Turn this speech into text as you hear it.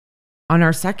On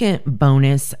our second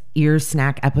bonus ear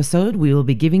snack episode, we will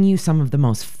be giving you some of the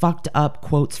most fucked up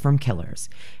quotes from killers.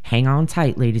 Hang on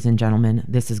tight, ladies and gentlemen.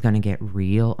 This is going to get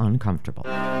real uncomfortable.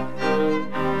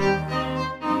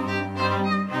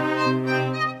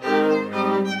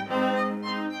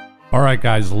 All right,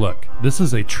 guys, look. This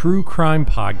is a true crime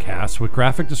podcast with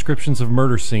graphic descriptions of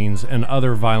murder scenes and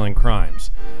other violent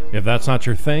crimes. If that's not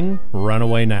your thing, run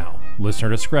away now. Listener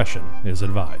discretion is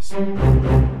advised. Ladies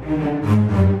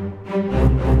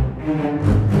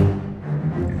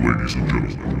and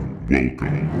gentlemen,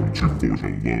 welcome to For the Love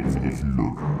of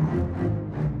Murder.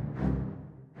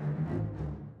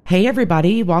 Hey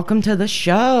everybody, welcome to the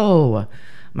show.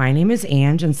 My name is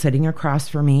Ange, and sitting across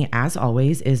from me, as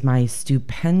always, is my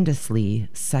stupendously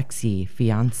sexy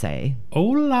fiance,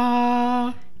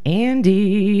 Hola!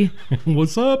 Andy.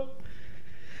 What's up?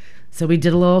 So we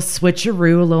did a little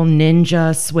switcheroo, a little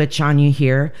ninja switch on you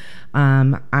here.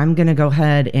 I'm going to go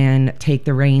ahead and take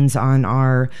the reins on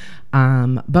our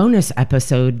bonus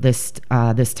episode this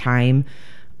time.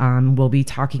 We'll be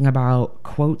talking about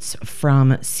quotes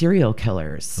from serial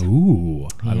killers. Ooh,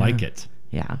 I Yeah. like it.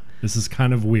 Yeah, This is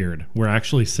kind of weird. We're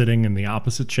actually sitting in the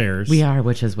opposite chairs. we are,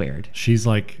 which is weird. She's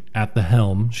like at the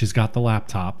helm. She's got the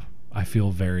laptop. I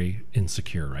feel very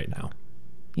insecure right now.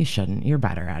 You shouldn't. You're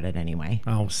better at it anyway.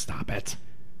 Oh, stop it.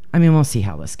 I mean, we'll see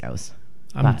how this goes.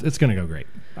 But- It's going to go great.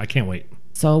 I can't wait.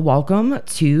 So welcome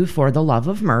to For the Love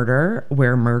of Murder,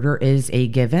 where murder is a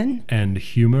given. And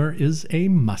humor is a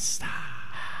must.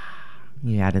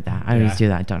 You added that. I always do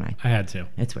that, don't I? I had to.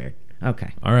 It's weird.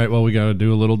 Okay. All right, well, we got to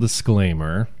do a little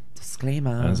disclaimer.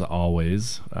 Disclaimer. As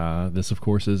always, this, of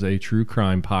course, is a true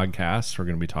crime podcast. We're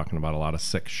going to be talking about a lot of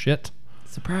sick shit,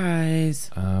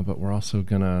 Surprise. but we're also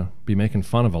going to be making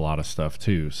fun of a lot of stuff,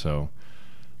 too. So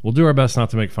we'll do our best not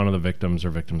to make fun of the victims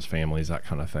or victims' families, that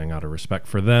kind of thing, out of respect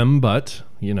for them. But,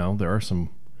 you know, there are some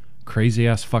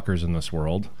crazy-ass fuckers in this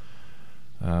world.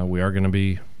 We are going to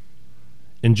be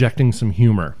injecting some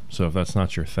humor. So if that's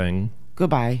not your thing,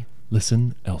 Goodbye.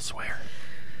 listen elsewhere.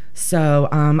 So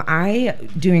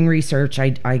doing research,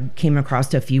 I came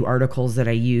across a few articles that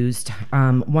I used.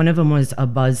 One of them was a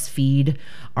BuzzFeed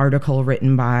article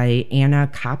written by Anna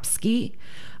Kopsky.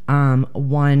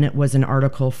 One was an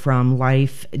article from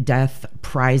Life, Death,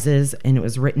 Prizes, and it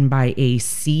was written by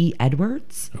A.C.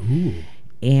 Edwards. Ooh.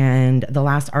 And the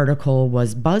last article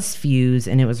was BuzzFuse,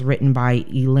 and it was written by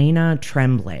Elena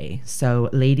Tremblay. So,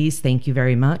 ladies, thank you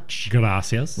very much.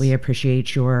 Gracias. We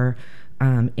appreciate your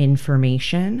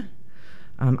information.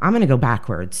 I'm going to go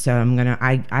backwards. So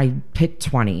I picked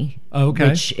 20, Okay.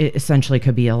 which essentially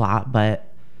could be a lot,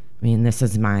 but I mean, this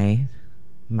is my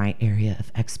area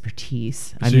of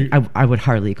expertise. I So mean, I would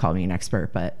hardly call me an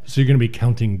expert, but So you're going to be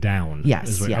counting down?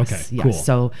 yes. Okay, yes. cool.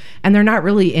 So, and they're not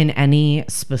really in any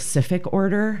specific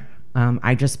order.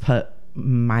 I just put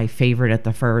my favorite at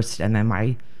the first, and then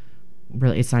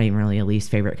it's not even really a least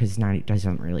favorite because it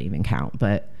doesn't really even count,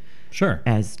 but Sure.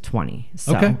 as 20.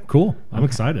 So, Okay, cool. I'm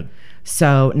excited.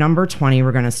 So number 20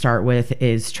 we're going to start with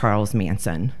is Charles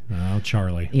Manson. Oh,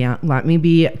 Charlie. Yeah, let me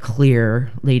be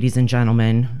clear, ladies and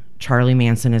gentlemen. Charlie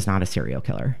Manson is not a serial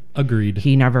killer. Agreed.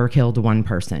 He never killed one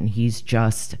person. He's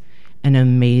just an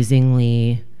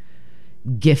amazingly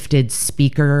gifted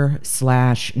speaker /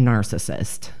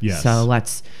 narcissist.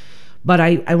 Yes. But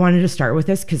I wanted to start with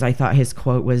this because I thought his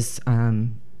quote was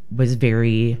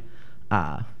very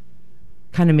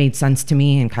kind of made sense to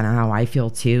me and kind of how I feel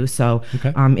too. So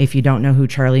Okay. if you don't know who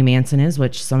Charlie Manson is,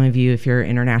 which some of you, if you're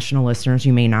international listeners,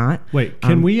 you may not. Wait,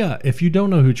 can we, if you don't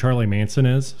know who Charlie Manson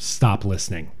is, stop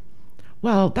listening.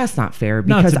 Well, that's not fair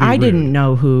Not because to be I rude. didn't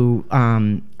know who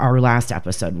our last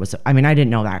episode was. I mean, I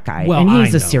didn't know that guy. Well, and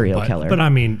he's I a know, serial killer. But I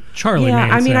mean, Charlie yeah,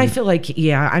 Manson. I mean, I feel like,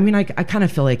 I kind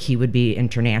of feel like he would be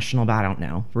international, but I don't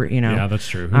know. Yeah, that's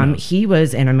true. Who knows? He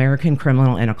was an American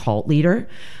criminal and a cult leader.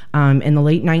 In the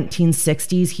late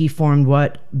 1960s, he formed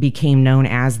what became known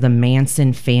as the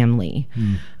Manson family.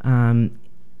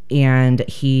 And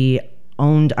he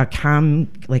owned a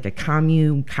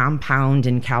commune compound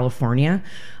in California.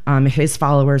 His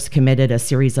followers committed a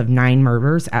series of 9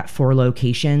 murders at 4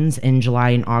 locations in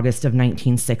July and August of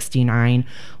 1969,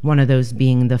 one of those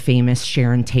being the famous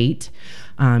Sharon Tate.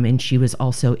 And she was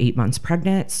also 8 months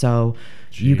pregnant. So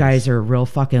you guys are real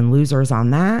fucking losers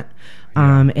on that.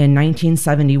 In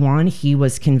 1971, he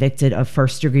was convicted of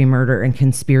first-degree murder and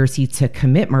conspiracy to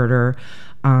commit murder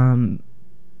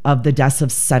of the deaths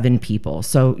of 7 people.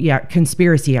 So yeah,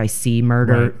 conspiracy I see,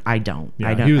 murder Right. I don't. Yeah,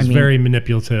 I don't. he was I mean, very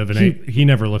manipulative, and he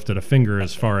never lifted a finger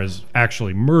as far as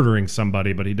actually murdering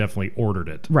somebody, but he definitely ordered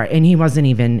it. right, and it wasn't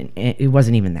even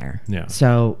there. Yeah.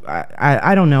 So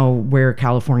I don't know where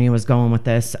California was going with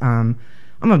this.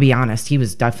 I'm gonna be honest, he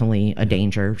was definitely a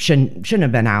danger. Shouldn't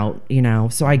have been out, you know.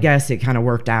 So I guess it kind of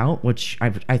worked out, which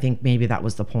I think maybe that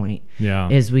was the point. Yeah.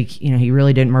 Is he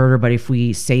really didn't murder, but if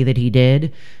we say that he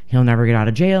did, he'll never get out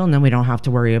of jail, and then we don't have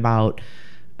to worry about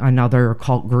another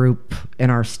cult group in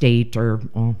our state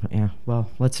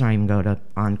let's not even go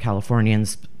on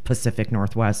Californians, Pacific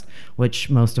Northwest, which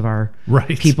most of our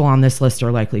people on this list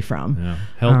are likely from. Yeah.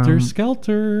 Helter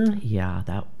Skelter. Yeah,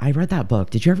 I read that book.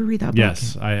 Did you ever read that book?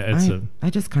 Yes, I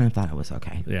just kind of thought it was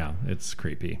okay. Yeah, it's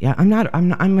creepy. Yeah, I'm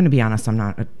going to be honest, I'm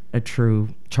not a true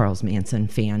Charles Manson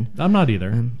fan. I'm not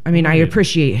either. I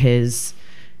appreciate his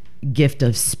gift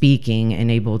of speaking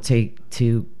and able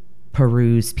to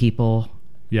peruse people.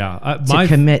 Yeah, to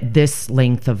commit this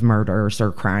length of murders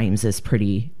or crimes is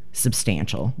pretty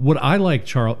substantial. What I like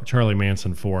Charlie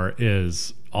Manson for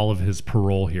is all of his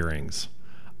parole hearings.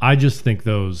 I just think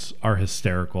those are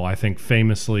hysterical. I think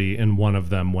famously in one of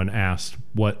them, when asked,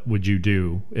 what would you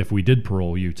do if we did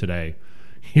parole you today?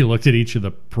 He looked at each of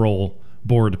the parole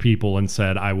board people and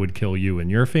said, I would kill you and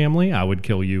your family. I would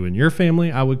kill you and your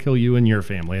family. I would kill you and your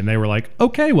family. And they were like,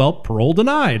 okay, well, parole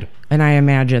denied. And I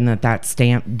imagine that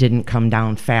stamp didn't come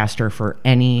down faster for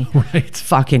any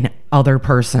fucking other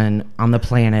person on the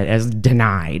planet as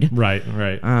denied. Right.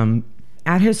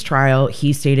 At his trial,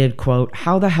 he stated, quote,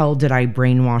 "How the hell did I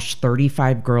brainwash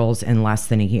 35 girls in less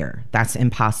than a year? That's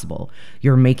impossible.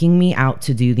 You're making me out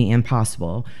to do the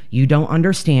impossible. You don't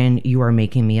understand. You are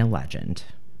making me a legend."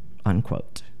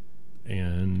 Unquote.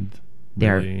 And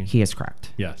really, he is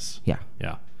correct. Yes. Yeah.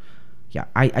 Yeah. Yeah.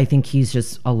 I think he's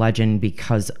just a legend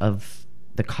because of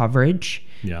the coverage.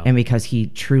 Yeah. And because he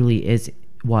truly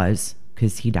was,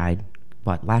 because he died,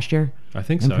 last year? I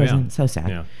think in so, prison? yeah. So sad.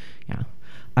 Yeah.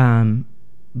 Yeah.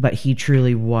 But he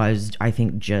truly was, I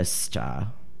think, just, I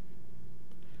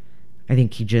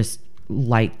think he just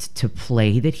liked to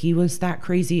play that he was that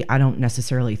crazy. I don't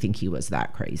necessarily think he was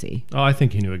that crazy. Oh, I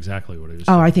think he knew exactly what he was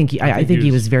doing. Oh, I think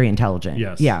he was very intelligent.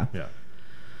 Yes. Yeah. Yeah.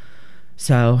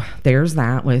 So there's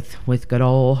that with good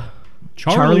old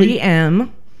Charlie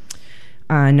M.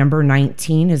 Number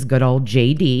 19 is good old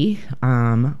JD,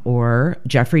 or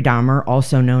Jeffrey Dahmer,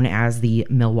 also known as the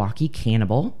Milwaukee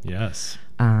Cannibal. Yes.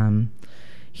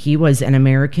 He was an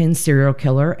American serial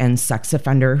killer and sex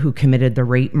offender who committed the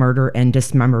rape, murder, and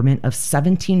dismemberment of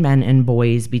 17 men and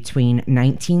boys between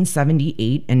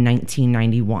 1978 and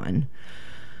 1991.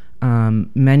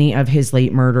 Many of his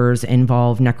late murders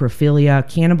involve necrophilia,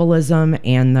 cannibalism,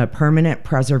 and the permanent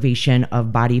preservation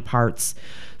of body parts,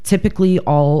 typically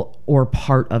all or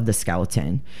part of the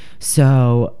skeleton.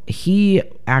 So he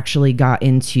actually got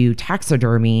into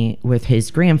taxidermy with his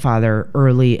grandfather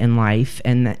early in life,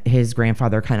 and his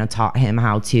grandfather kind of taught him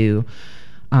how to,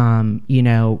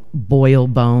 boil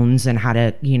bones and how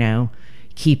to,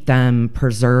 keep them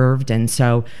preserved. And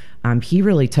so he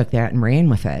really took that and ran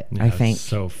with it. Yeah, I think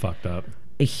so fucked up.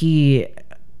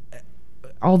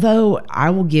 Although I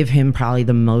will give him probably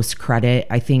the most credit,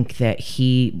 I think that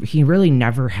he really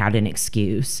never had an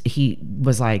excuse. He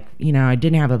was like, I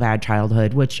didn't have a bad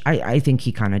childhood, which I think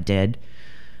he kind of did.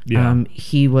 Yeah.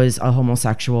 He was a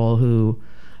homosexual who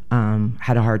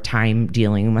had a hard time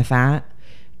dealing with that.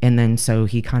 And then so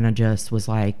he kind of just was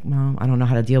like, well, I don't know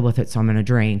how to deal with it, so I'm going to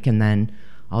drink. And then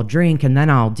I'll drink, and then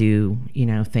I'll do,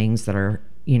 things that are,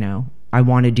 I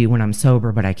want to do when I'm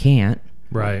sober, but I can't.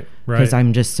 Right. Because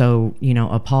I'm just so,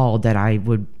 appalled that I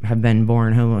would have been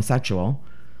born homosexual,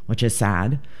 which is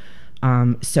sad.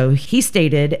 So he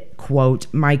stated, quote,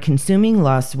 "My consuming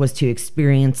lust was to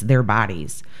experience their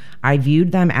bodies. I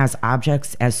viewed them as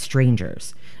objects, as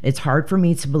strangers. It's hard for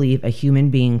me to believe a human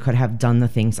being could have done the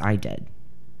things I did."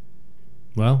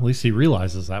 Well, at least he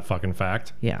realizes that fucking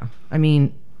fact. Yeah. I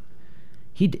mean,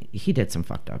 he did some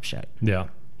fucked up shit. Yeah.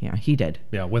 Yeah, he did.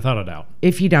 Yeah, without a doubt.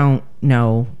 If you don't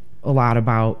know a lot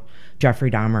about Jeffrey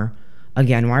Dahmer,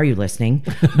 again, why are you listening?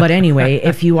 But anyway,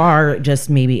 if you are just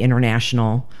maybe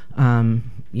international,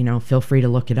 feel free to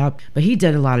look it up. But he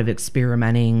did a lot of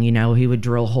experimenting. He would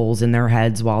drill holes in their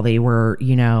heads while they were,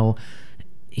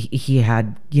 he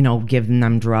had, given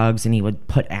them drugs, and he would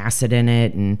put acid in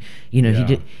it. And,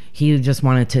 he just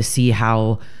wanted to see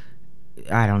how,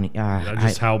 how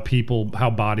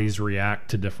bodies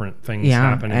react to different things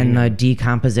happening. And the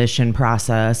decomposition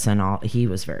process and all. He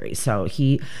was so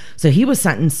he was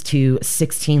sentenced to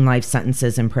 16 life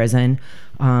sentences in prison.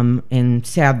 And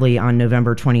sadly, on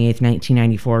November 28th,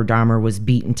 1994, Dahmer was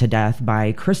beaten to death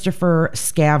by Christopher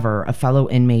Scaver, a fellow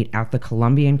inmate at the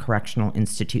Colombian Correctional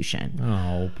Institution.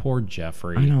 Oh, poor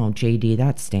Jeffrey. I know, JD,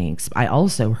 that stinks. I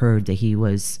also heard that he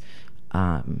was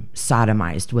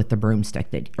sodomized with the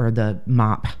broomstick or the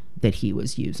mop that he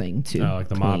was using to like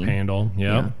the mop handle.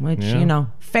 Yeah, which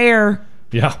fair.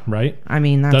 Yeah, right. I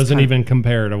mean, that doesn't even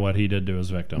compare to what he did to his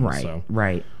victims. Right, So.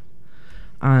 right.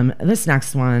 This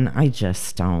next one, I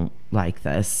just don't like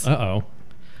this.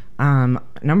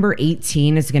 Number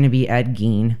 18 is going to be Ed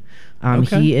Gein.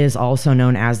 Okay. He is also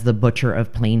known as the Butcher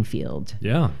of Plainfield.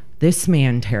 Yeah. This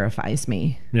man terrifies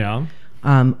me. Yeah.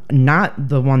 Not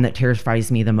the one that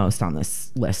terrifies me the most on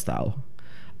this list, though.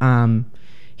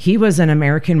 He was an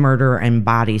American murderer and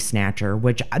body snatcher,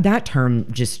 which that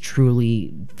term just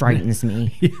truly frightens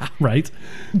me. Yeah, right.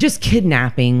 Just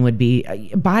kidnapping would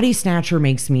be body snatcher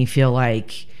makes me feel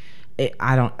like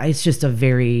it's just a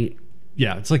very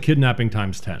it's like kidnapping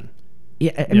times 10.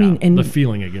 Yeah, I mean, and the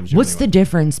feeling it gives you. What's the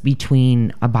difference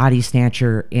between a body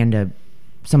snatcher and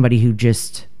somebody who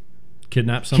just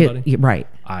kidnaps somebody? Right.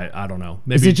 I don't know.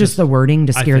 Maybe is it just the wording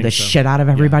to scare the shit out of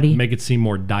everybody? Yeah, make it seem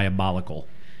more diabolical.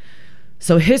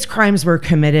 So his crimes were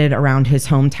committed around his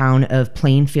hometown of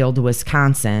Plainfield,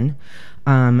 Wisconsin.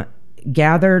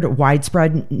 Gathered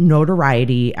widespread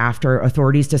notoriety after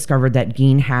authorities discovered that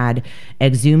Gein had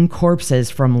exhumed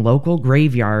corpses from local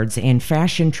graveyards and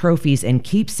fashioned trophies and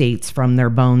keepsakes from their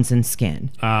bones and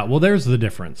skin. Well, there's the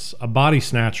difference. A body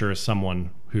snatcher is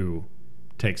someone who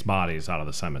takes bodies out of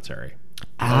the cemetery.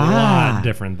 A lot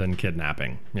different than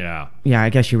kidnapping. Yeah. Yeah, I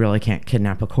guess you really can't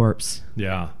kidnap a corpse.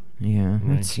 Yeah. Yeah.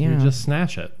 You just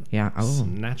snatch it. Yeah. Oh.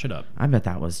 Snatch it up. I bet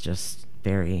that was just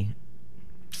very...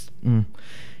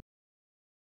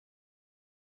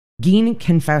 Gein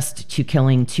confessed to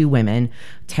killing 2 women,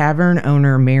 tavern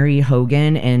owner Mary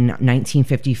Hogan in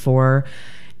 1954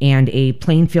 and a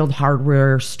Plainfield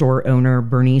hardware store owner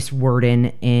Bernice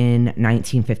Worden in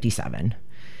 1957.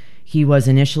 He was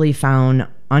initially found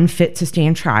unfit to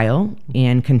stand trial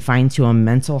and confined to a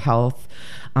mental health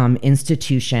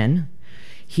institution.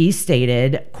 He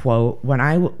stated, quote, when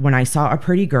I saw a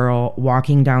pretty girl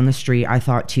walking down the street, I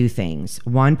thought 2 things.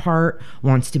 One part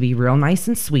wants to be real nice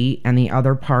and sweet, and the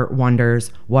other part wonders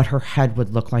what her head would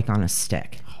look like on a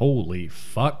stick. Holy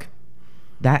fuck.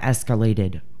 That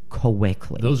escalated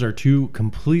quickly. Those are 2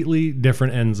 completely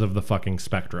different ends of the fucking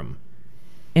spectrum.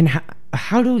 And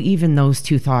how do even those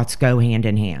 2 thoughts go hand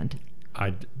in hand?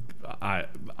 I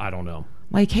don't know.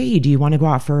 Like, hey, do you want to go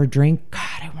out for a drink? God,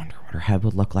 I wonder what her head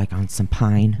would look like on some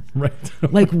pine. Right.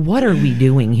 Like, what are we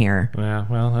doing here? Yeah,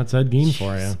 well, that's Ed Gein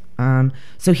for you.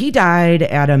 So he died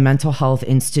at a mental health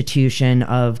institution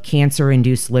of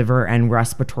cancer-induced liver and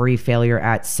respiratory failure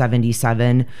at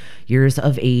 77 years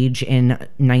of age in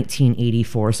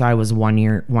 1984. So I was 1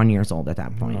 year old at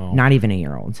that point. Oh. Not even a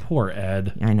year old. Poor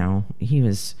Ed. I know. He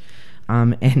was...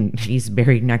 and he's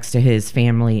buried next to his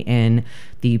family in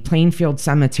the Plainfield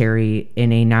Cemetery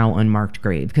in a now unmarked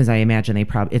grave, because I imagine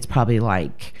it's probably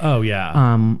like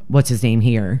what's his name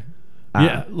here?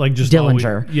 Like just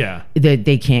Dillinger.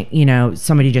 They can't,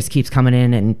 somebody just keeps coming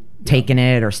in and taking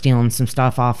it or stealing some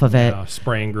stuff off of it.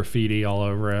 Spraying graffiti all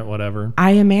over it, whatever.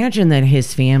 I imagine that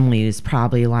his family is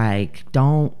probably like,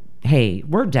 hey,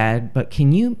 we're dead, but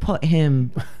can you put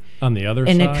him on the other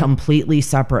in side? A completely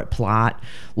separate plot,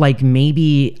 like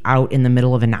maybe out in the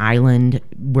middle of an island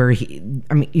where you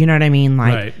know what I mean?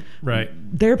 Like, right.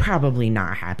 They're probably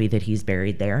not happy that he's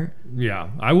buried there.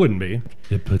 Yeah, I wouldn't be.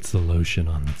 It puts the lotion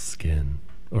on the skin,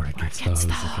 or it gets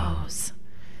the hose.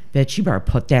 Bitch, you better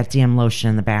put that damn lotion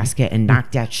in the basket and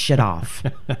knock that shit off.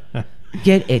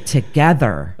 Get it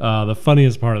together. The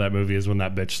funniest part of that movie is when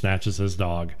that bitch snatches his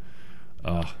dog.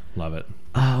 Oh, love it.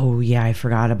 Oh yeah, I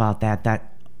forgot about that.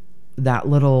 That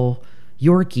little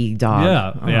Yorkie dog.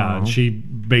 Yeah. And she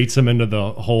baits him into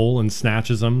the hole and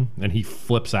snatches him, and he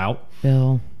flips out.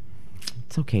 Bill,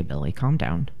 it's okay, Billy. Calm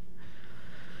down.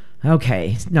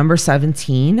 Okay, number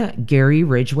 17, Gary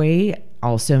Ridgway,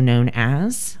 also known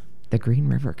as the Green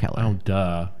River Killer. Oh,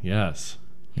 duh. Yes.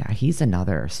 Yeah, he's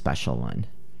another special one.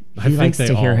 I He think likes they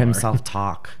to hear all are. himself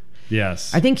talk.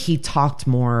 Yes. I think he talked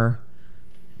more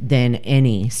than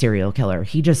any serial killer.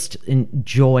 He just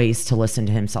enjoys to listen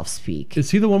to himself speak.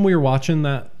 Is he the one we were watching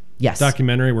that Yes.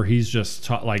 documentary where he's just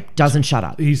Doesn't shut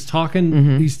up. he's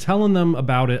talking, he's telling them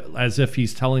about it as if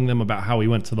he's telling them about how he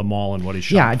went to the mall and what he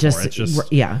shot for. It's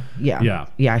just Yeah.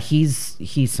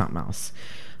 He's something else.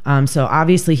 So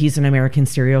obviously he's an American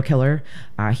serial killer.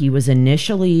 He was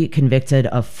initially convicted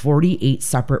of 48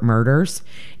 separate murders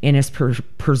and is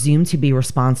presumed to be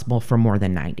responsible for more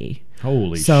than 90.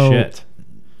 Holy So, shit.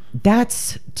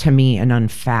 That's, to me, an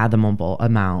unfathomable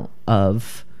amount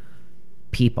of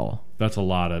people. That's a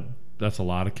lot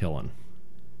of killing.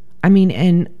 I mean,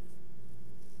 and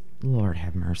Lord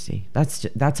have mercy. That's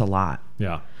a lot.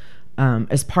 Yeah.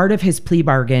 As part of his plea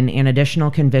bargain, an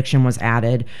additional conviction was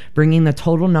added, bringing the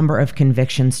total number of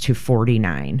convictions to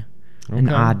 49. An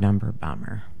Okay. odd number,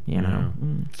 bummer. you know,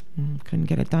 couldn't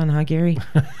get it done, huh, Gary?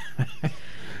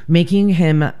 Making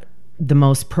him the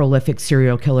most prolific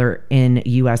serial killer in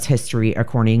U.S. history,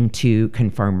 according to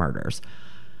confirmed murders.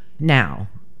 Now,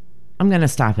 I'm going to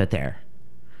stop it there.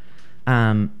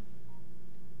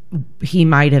 He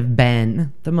might have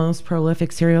been the most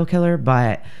prolific serial killer,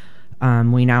 but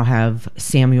we now have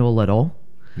Samuel Little.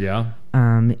 Yeah.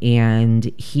 And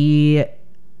he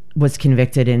was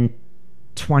convicted in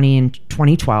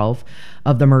 2012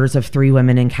 of the murders of 3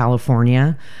 women in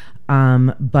California.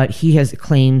 But he has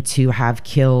claimed to have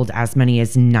killed as many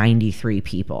as 93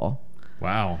 people.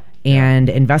 Wow. And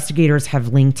investigators have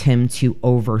linked him to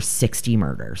over 60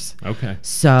 murders. Okay.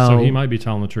 So he might be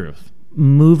telling the truth.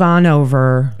 Move on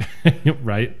over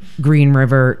Right. Green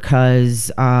River,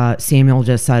 because Samuel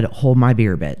just said, hold my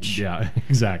beer, bitch. Yeah,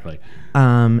 exactly.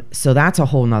 So that's a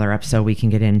whole nother episode we can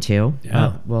get into.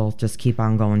 Yeah. We'll just keep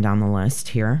on going down the list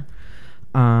here.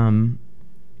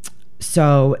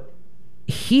 So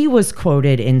he was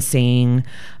quoted in saying,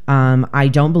 I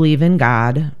don't believe in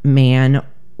God, man,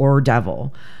 or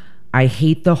devil. I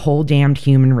hate the whole damned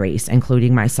human race,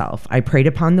 including myself. I preyed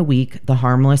upon the weak, the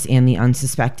harmless, and the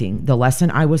unsuspecting. The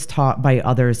lesson I was taught by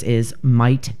others is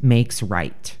might makes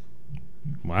right.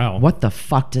 Wow. What the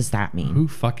fuck does that mean? Who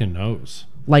fucking knows?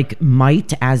 Like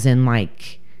might as in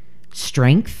like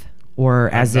strength, or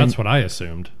as in... That's what I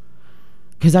assumed.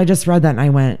 Because I just read that and I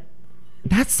went,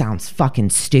 that sounds fucking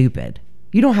stupid.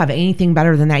 You don't have anything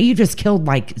better than that. You just killed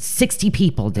like 60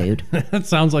 people, dude. That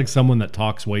sounds like someone that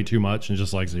talks way too much and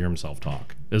just likes to hear himself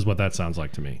talk, is what that sounds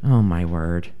like to me. Oh, my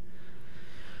word.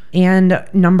 And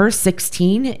number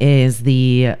 16 is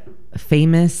the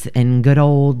famous and good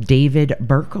old David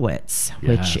Berkowitz,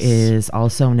 which Yes. is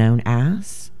also known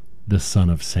as... The son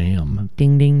of Sam.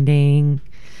 Ding, ding, ding.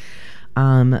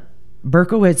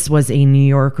 Berkowitz was a New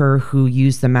Yorker who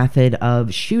used the method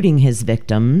of shooting his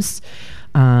victims.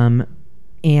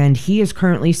 And he is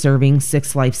currently serving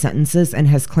 6 life sentences and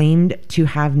has claimed to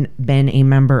have been a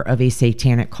member of a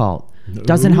satanic cult.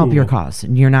 Doesn't help your cause.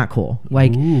 You're not cool.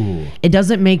 Like, Ooh. it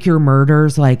doesn't make your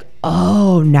murders like,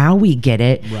 oh, now we get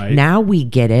it. Right. Now we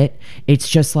get it. It's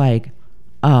just like,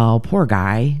 oh, poor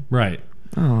guy. Right.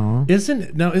 Oh,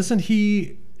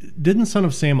 Didn't Son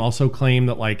of Sam also claim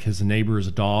that like his neighbor's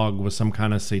dog was some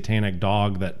kind of satanic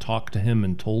dog that talked to him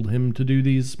and told him to do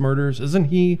these murders? Isn't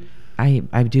he? I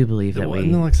do believe that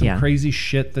Wasn't there like some crazy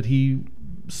shit that he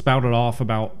spouted off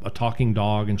about a talking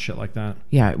dog and shit like that?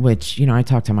 Yeah, which, you know, I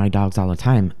talk to my dogs all the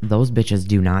time. Those bitches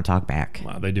do not talk back.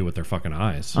 Wow, they do with their fucking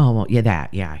eyes. Oh, well, yeah,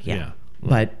 that. Yeah.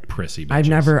 But Prissy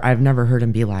bitches. I've never heard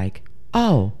him be like,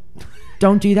 oh,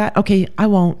 don't do that. Okay, I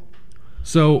won't.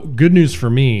 So good news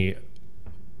for me,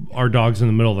 our dogs in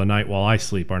the middle of the night while I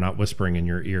sleep are not whispering in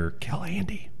your ear, kill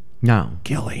Andy. No.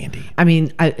 Kill Andy. I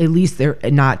mean, at least they're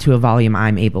not to a volume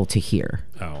I'm able to hear.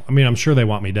 Oh, I mean, I'm sure they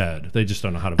want me dead. They just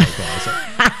don't know how to vocalize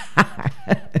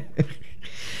it.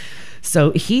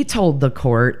 So he told the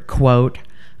court, quote,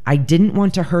 I didn't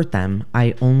want to hurt them.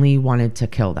 I only wanted to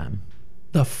kill them.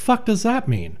 The fuck does that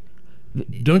mean?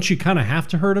 Don't you kind of have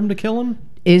to hurt him to kill him?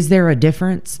 Is there a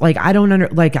difference? Like, I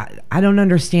don't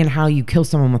understand how you kill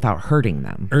someone without hurting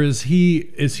them. Or is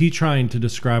he trying to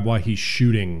describe why he's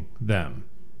shooting them?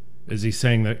 Is he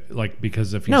saying that, like,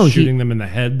 because if he's shooting them in the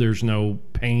head, there's no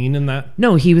pain in that?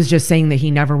 No, he was just saying that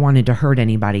he never wanted to hurt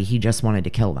anybody. He just wanted to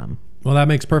kill them. Well, that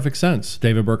makes perfect sense.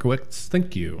 David Berkowitz,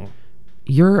 thank you.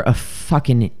 You're a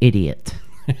fucking idiot.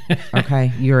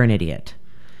 Okay? You're an idiot.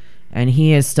 And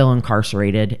he is still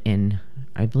incarcerated in,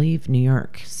 I believe, New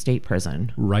York State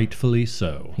Prison. Rightfully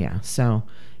so. Yeah. So,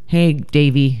 hey,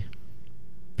 Davey.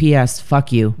 P.S.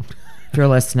 Fuck you. If you're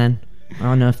listening. I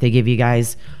don't know if they give you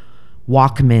guys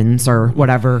Walkmans or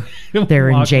whatever. They're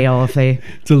in jail if they...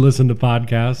 To listen to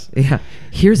podcasts. Yeah.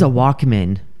 Here's a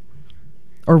Walkman.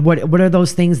 Or what are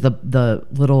those things? The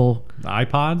little... The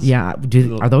iPods? Yeah.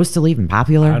 Are those still even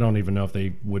popular? I don't even know if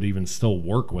they would even still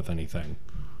work with anything.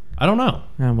 I don't know.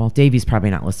 Well, Davey's probably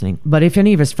not listening. But if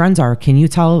any of his friends are, can you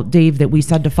tell Dave that we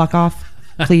said to fuck off,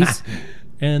 please?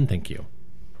 And thank you.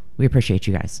 We appreciate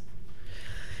you guys.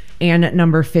 And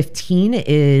number 15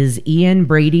 is Ian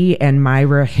Brady and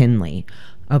Myra Hindley.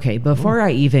 Okay, before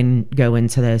I even go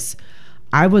into this,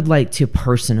 I would like to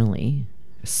personally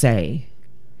say,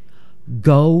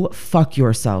 go fuck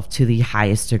yourself to the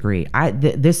highest degree.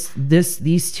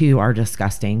 These two are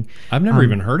disgusting. I've never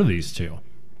even heard of these two.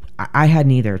 I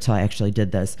hadn't either till I actually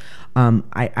did this.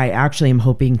 I actually am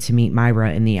hoping to meet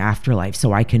Myra in the afterlife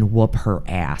so I can whoop her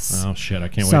ass. Oh shit! I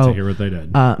can't wait to hear what they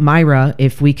did. Myra,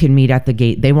 if we can meet at the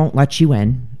gate, they won't let you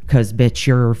in because bitch,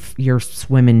 you're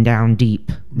swimming down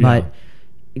deep. But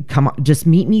come on, just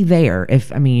meet me there if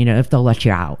they'll let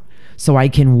you out. so I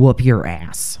can whoop your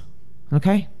ass.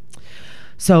 Okay?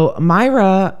 So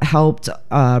Myra helped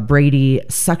Brady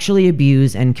sexually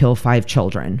abuse and kill 5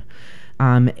 children.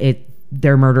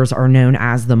 Their murders are known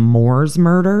as the Moors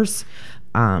murders.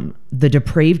 The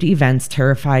depraved events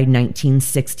terrified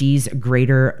 1960s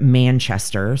Greater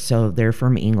Manchester. So they're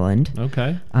from England.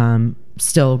 Okay.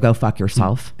 Still go fuck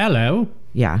yourself. Hello.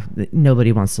 Yeah,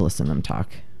 nobody wants to listen to them talk.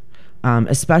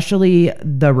 Especially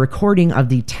the recording of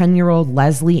the 10-year-old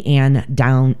Leslie Ann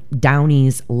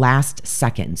Downey's last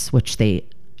seconds, which they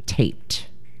taped.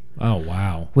 Oh,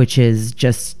 wow. Which is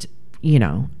just,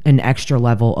 an extra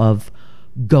level of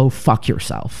go fuck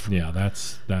yourself. Yeah,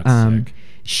 that's sick.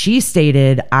 She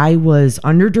stated, I was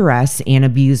under duress and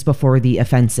abused before the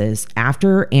offenses,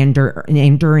 after and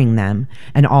during them,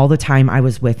 and all the time I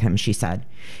was with him, she said.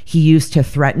 He used to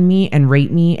threaten me and rape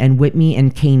me and whip me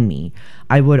and cane me.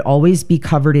 I would always be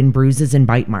covered in bruises and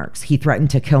bite marks. He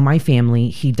threatened to kill my family.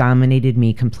 He dominated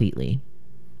me completely.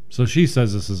 So she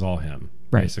says this is all him.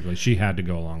 Right. Basically, she had to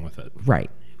go along with it. Right.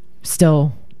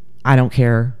 Still, I don't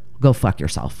care. Go fuck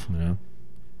yourself. Yeah.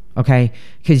 Okay,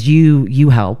 because you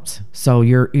helped, so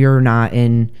you're not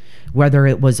in. Whether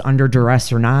it was under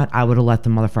duress or not, I would have let the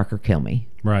motherfucker kill me.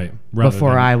 Right.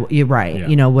 You're right.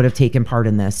 Yeah. Would have taken part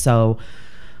in this. So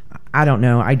I don't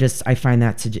know. I find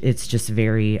that it's just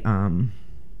very.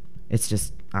 It's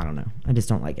just, I don't know. I just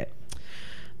don't like it.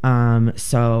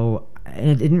 So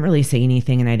it didn't really say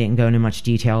anything, and I didn't go into much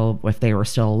detail if they were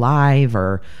still alive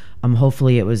or.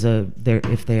 Hopefully it was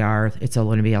if they are, it's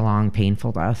going to be a long,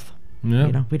 painful death.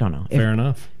 Yeah. We don't know. Fair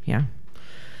enough. Yeah.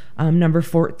 Number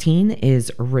 14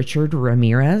 is Richard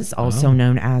Ramirez, also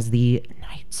known as the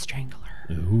Night Strangler.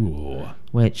 Ooh.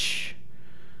 Which,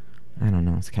 I don't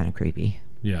know, it's kind of creepy.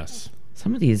 Yes.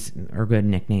 Some of these are good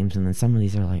nicknames, and then some of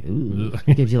these are like, ooh,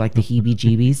 gives you like the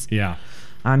heebie-jeebies. Yeah.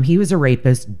 He was a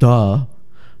rapist, duh.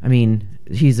 I mean,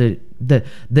 he's the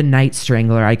Night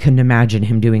Strangler. I couldn't imagine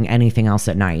him doing anything else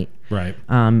at night. Right.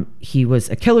 He was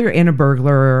a killer and a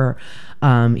burglar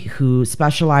who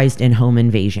specialized in home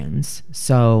invasions.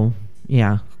 So,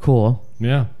 yeah, cool.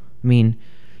 Yeah. I mean,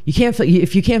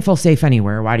 if you can't feel safe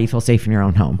anywhere, why do you feel safe in your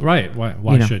own home? Right.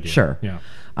 Why should you? Sure. Yeah.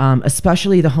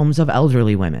 Especially the homes of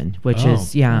elderly women, which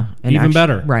is, and even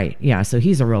better. Right. Yeah. So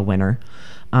he's a real winner.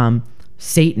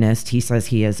 Satanist, he says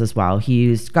he is as well. He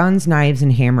used guns, knives,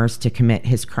 and hammers to commit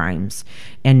his crimes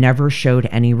and never showed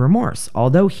any remorse.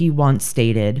 Although he once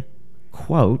stated,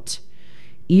 quote,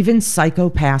 even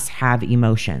psychopaths have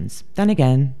emotions. Then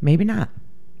again, maybe not.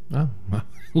 Oh, well,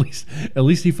 at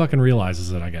least he fucking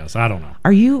realizes it, I guess. I don't know.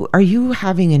 Are you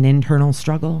having an internal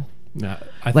struggle?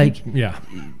 I think, yeah.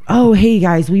 Oh, hey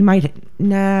guys, we might.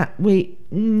 I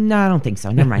don't think so.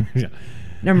 Never mind. Yeah.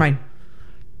 Never mind.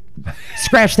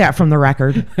 Scratch that from the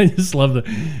record. I just love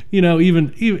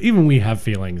even we have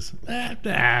feelings.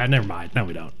 Never mind. No,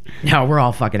 we don't. No, we're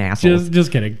all fucking assholes.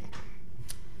 Just kidding.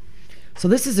 So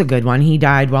this is a good one. He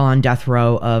died while on death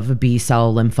row of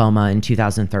B-cell lymphoma in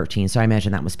 2013. So I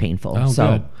imagine that was painful. Oh,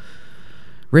 so, good.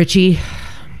 Richie,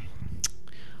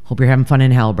 hope you're having fun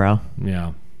in hell, bro.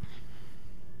 Yeah.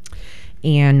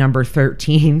 And number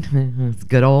 13,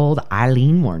 good old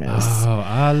Eileen Wuornos. Oh,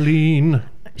 Eileen.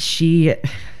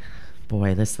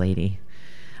 This lady.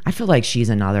 I feel like she's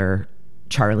another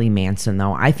Charlie Manson,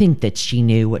 though. I think that she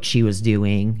knew what she was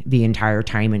doing the entire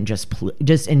time and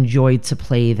just enjoyed to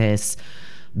play this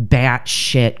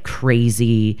batshit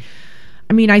crazy.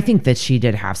 I mean, I think that she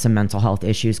did have some mental health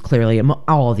issues. Clearly,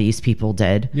 all of these people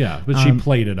did. Yeah, but she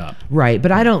played it up. Right,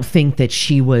 but I don't think that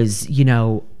she was,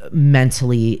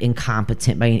 mentally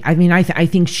incompetent. I mean, I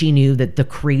think she knew that the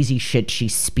crazy shit she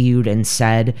spewed and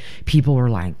said, people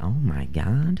were like, oh my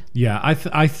God. Yeah,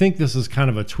 I think this is kind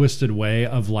of a twisted way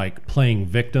of like playing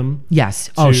victim. Yes.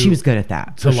 She was good at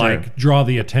that. To like draw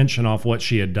the attention off what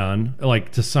she had done,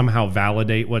 like to somehow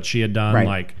validate what she had done. Right.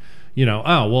 Like,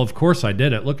 oh, well, of course I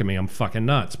did it. Look at me. I'm fucking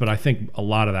nuts. But I think a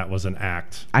lot of that was an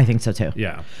act. I think so too.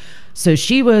 Yeah. So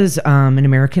she was an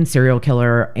American serial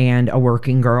killer and a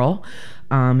working girl.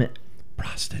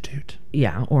 Prostitute.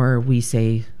 Yeah, or we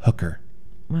say hooker.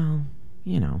 Well,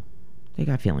 they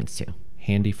got feelings too.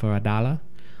 Handy for $1?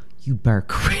 You better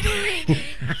quit it.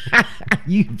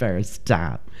 You better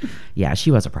stop. Yeah, she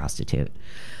was a prostitute.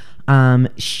 Her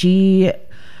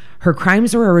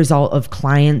crimes were a result of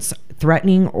clients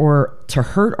threatening or to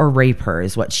hurt or rape her,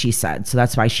 is what she said. So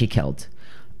that's why she killed.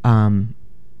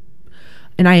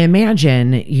 And I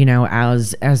imagine,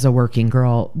 as a working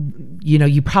girl,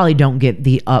 you probably don't get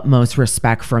the utmost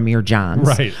respect from your Johns.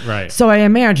 Right. So I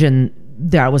imagine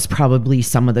that was probably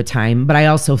some of the time. But I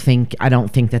also I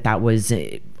don't think that was,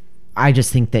 I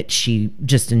just think that she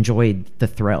just enjoyed the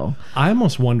thrill. I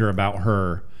almost wonder about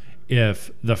her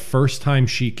if the first time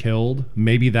she killed,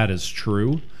 maybe that is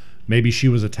true. Maybe she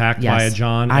was attacked by a Yes,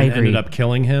 John I and agree. ended up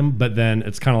killing him, but then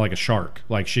it's kind of like a shark.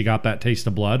 Like she got that taste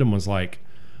of blood and was like,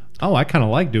 oh, I kind of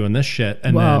like doing this shit.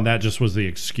 And Well- then that just was the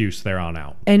excuse there on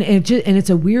out. And it's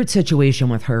a weird situation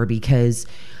with her because,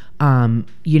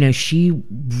 you know, she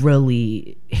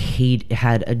really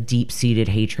had a deep-seated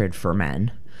hatred for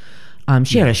men.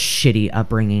 She had a shitty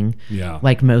upbringing, Yeah.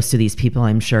 like most of these people,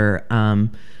 I'm sure.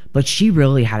 But she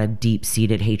really had a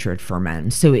deep-seated hatred for men.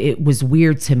 So it was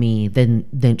weird to me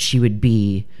that she would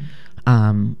be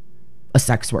a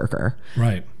sex worker,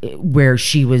 Right. where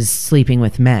she was sleeping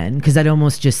with men, because that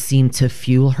almost just seemed to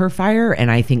fuel her fire. And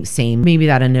I think maybe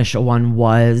that initial one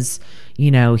was,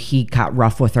 you know, he got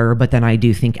rough with her, but then I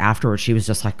do think afterwards she was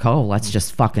just like, oh, let's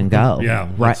just fucking go. Yeah.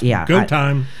 Right. Yeah. Good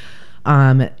time.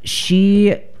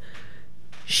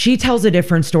 She tells a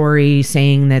different story,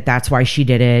 saying that that's why she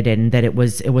did it, and that it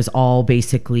was all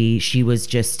basically she was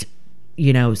just,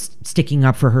 you know, sticking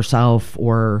up for herself,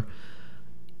 or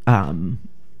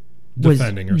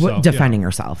Defending herself. defending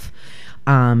herself.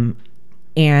 And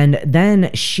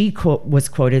then she was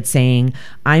quoted saying,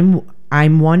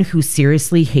 I'm one who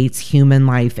seriously hates human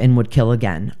life and would kill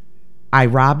again. I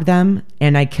robbed them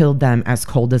and I killed them as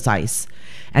cold as ice,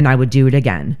 and I would do it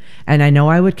again. And I know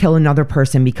I would kill another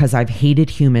person because I've hated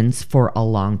humans for a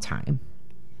long time.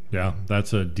 Yeah.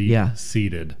 That's a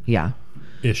deep-seated Yeah.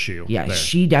 issue. Yeah, there.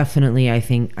 she definitely, I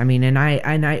think, I mean, and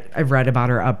I've read about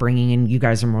her upbringing, and you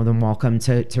guys are more than welcome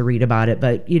to read about it.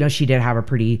 But, you know, she did have a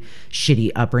pretty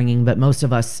shitty upbringing. But most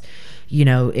of us, you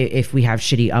know, if we have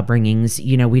shitty upbringings,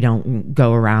 you know, we don't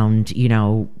go around, you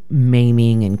know,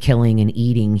 maiming and killing and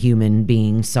eating human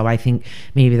beings. So I think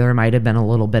maybe there might have been a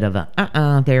little bit of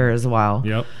a there as well.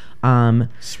 Yep.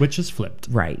 Switch is flipped.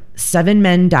 Right. 7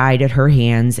 men died at her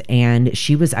hands, and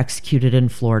she was executed in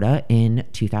Florida in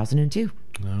 2002.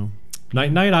 No.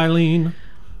 Night, night, Eileen.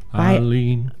 Bye.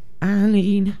 Eileen.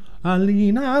 Eileen.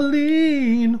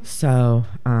 Eileen. So,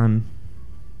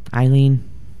 Eileen,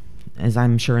 as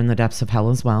I'm sure in the depths of hell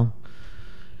as well,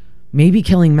 maybe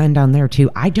killing men down there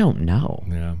too. I don't know.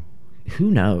 Yeah.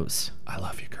 Who knows? I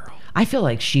love you, girl. I feel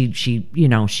like she, you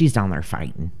know, she's down there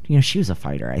fighting. You know, she was a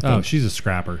fighter, I think. Oh, she's a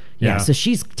scrapper. yeah. So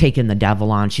she's taking the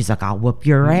devil on. She's like, I'll whoop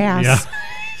your ass. Yeah.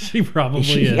 She probably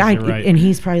is. You're right. And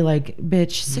he's probably like,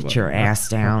 bitch, sit your ass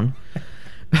down.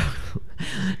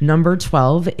 Number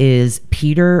 12 is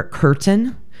Peter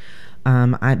Curtin.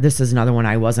 This is another one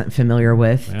I wasn't familiar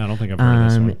with. Yeah, I don't think I've heard of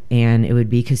this one. And it would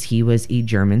be because he was a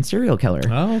German serial killer.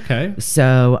 Oh, okay.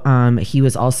 So he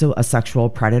was also a sexual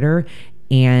predator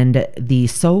and the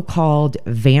so-called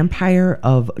vampire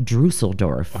of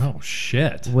Drusseldorf, Oh,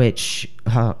 shit. which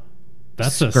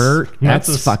That's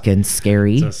that's fucking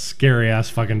scary. It's a scary ass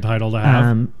fucking title to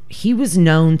have. He was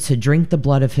known to drink the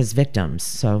blood of his victims,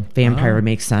 so vampire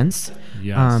makes sense.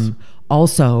 Yes.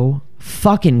 Also,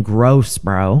 fucking gross,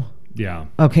 bro. Yeah.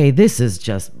 Okay, this is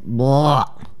just blah.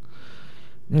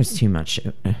 There's too much.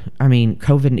 I mean,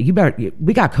 COVID.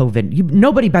 We got COVID.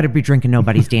 Nobody better be drinking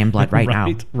nobody's damn blood right, now.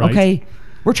 Right. Okay,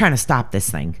 we're trying to stop this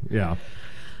thing. Yeah.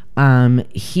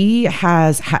 He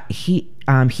had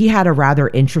a rather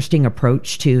interesting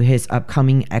approach to his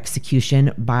upcoming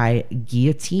execution by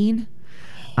guillotine.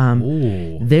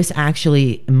 Ooh. This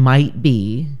actually might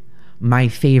be my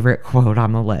favorite quote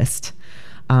on the list.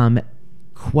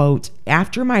 Quote,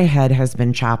 after my head has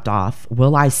been chopped off,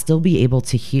 will I still be able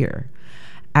to hear,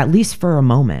 at least for a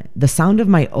moment, the sound of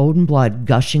my own blood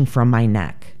gushing from my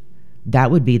neck?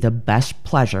 That would be the best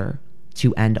pleasure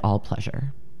to end all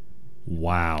pleasure.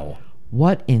 Wow.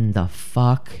 What in the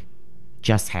fuck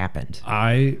just happened?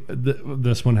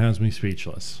 This one has me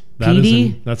speechless.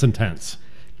 Petey? That's intense.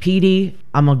 PD,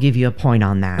 I'm gonna give you a point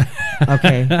on that.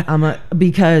 Okay,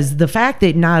 because the fact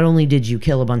that not only did you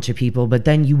kill a bunch of people, but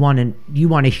then you want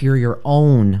to hear your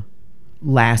own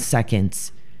last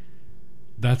seconds.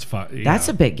 That's fine. Yeah. That's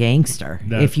a bit gangster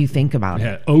if you think about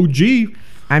it. Yeah. OG.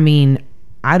 I mean,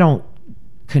 I don't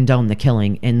condone the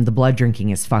killing, and the blood drinking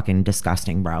is fucking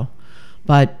disgusting, bro.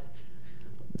 But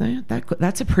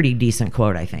that's a pretty decent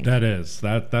quote, I think. That is.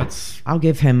 That's I'll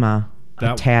give him a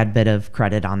tad bit of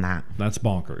credit on that. That's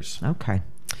bonkers. Okay.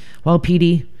 Well,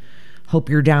 PD, hope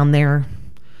you're down there,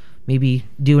 maybe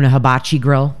doing a hibachi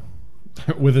grill.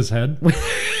 With his head?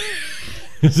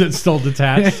 Is it still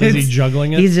detached? Is he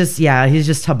juggling it? He's just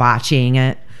hibachiing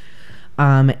it.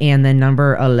 And then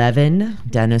number 11,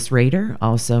 Dennis Rader,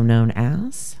 also known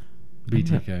as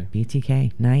BTK.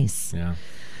 BTK. Nice. Yeah.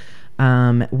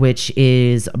 Which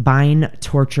is bind,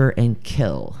 torture, and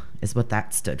kill is what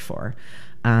that stood for.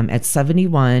 At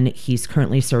 71, he's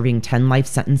currently serving 10 life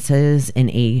sentences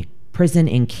in a prison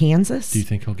in Kansas. Do you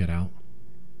think he'll get out?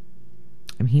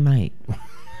 I mean, he might.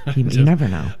 You never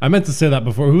know. I meant to say that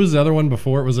before. Who was the other one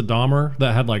before? Was it Dahmer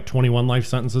that had like 21 life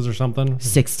sentences or something?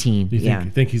 16. Do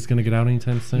you think he's going to get out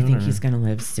anytime soon? You think he's going to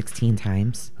live 16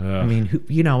 times? I mean,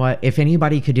 you know what? If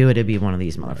anybody could do it, it'd be one of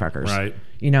these motherfuckers. Right.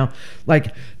 You know,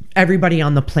 like everybody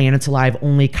on the planet's alive,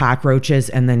 only cockroaches,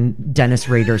 and then Dennis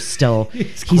Rader's still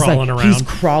he's crawling around. He's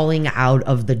crawling out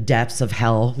of the depths of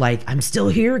hell. Like, I'm still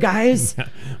here, guys.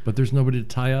 But there's nobody to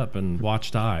tie up and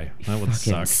watch die. That would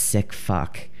Fucking suck. sick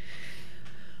fuck.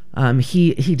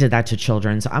 He did that to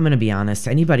children. So I'm going to be honest.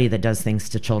 Anybody that does things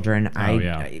to children,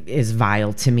 is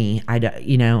vile to me.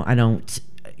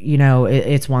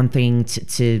 It's one thing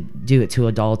to do it to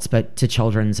adults, but to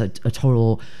children's I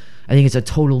think it's a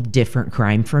total different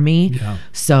crime for me. Yeah.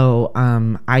 So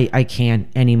I can't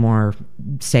anymore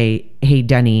say, hey,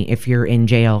 Denny, if you're in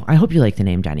jail, I hope you like the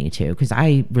name Denny too, because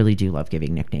I really do love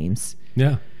giving nicknames.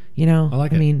 Yeah. You know, I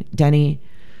like it. mean, Denny,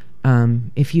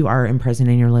 if you are in prison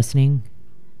and you're listening,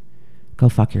 go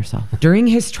fuck yourself. During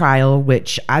his trial,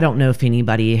 which I don't know if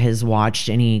anybody has watched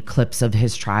any clips of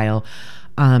his trial,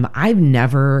 I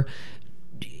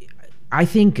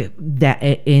think that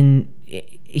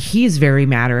he's very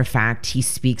matter of fact. He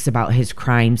speaks about his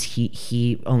crimes.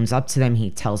 He owns up to them. He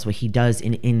tells what he does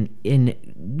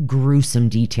in gruesome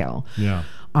detail. Yeah.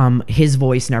 His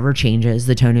voice never changes.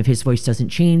 The tone of his voice doesn't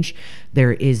change.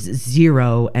 There is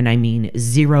zero, and I mean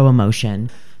zero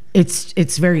emotion.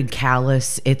 It's very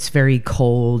callous. It's very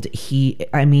cold.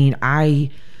 I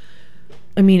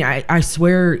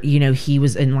swear, you know, he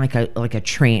was in like a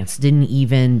trance, didn't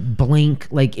even blink.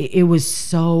 Like it was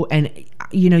so, and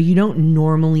you know, you don't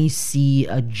normally see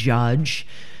a judge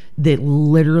that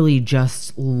literally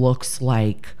just looks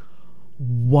like,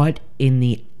 what in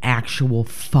the actual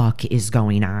fuck is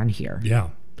going on here? Yeah.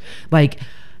 Like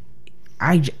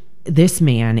this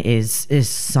man is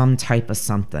some type of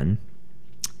something.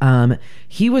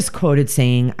 He was quoted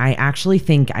saying, I actually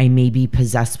think I may be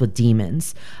possessed with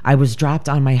demons. I was dropped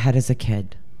on my head as a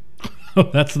kid. Oh,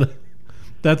 that's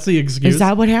the excuse. Is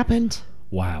that what happened?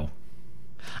 Wow.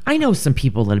 I know some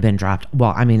people that have been dropped.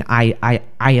 Well, I mean, I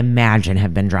imagine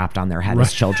have been dropped on their head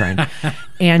as children.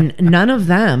 And none of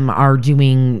them are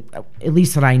doing, at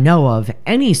least that I know of,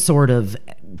 any sort of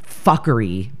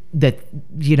fuckery that,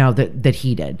 you know, that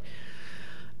he did.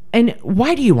 And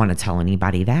why do you want to tell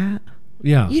anybody that?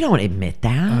 Yeah. You don't admit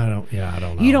that. I don't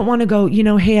know. You don't want to go, you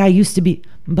know, hey, I used to be,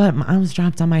 but I was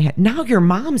dropped on my head. Now your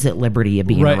mom's at liberty of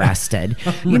being arrested.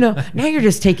 You know, now you're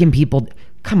just taking people.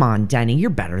 Come on, Denny,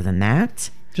 you're better than that.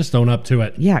 Just own up to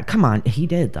it. Yeah, come on. He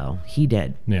did, though. He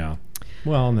did. Yeah.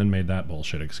 Well, and then made that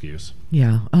bullshit excuse.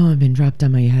 Yeah. Oh, I've been dropped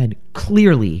on my head.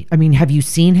 Clearly. I mean, have you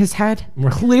seen his head?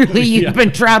 Clearly, you've been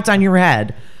dropped on your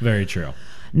head. Very true.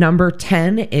 Number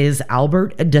 10 is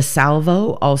Albert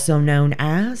DeSalvo, also known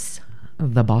as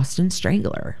the Boston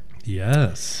Strangler.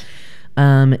 Yes.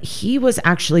 He was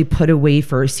actually put away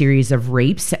for a series of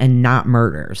rapes and not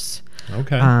murders.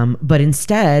 Okay. But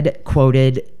instead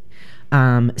quoted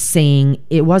saying,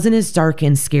 it wasn't as dark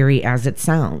and scary as it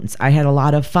sounds. I had a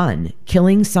lot of fun.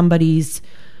 Killing somebody's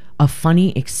a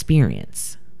funny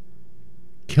experience.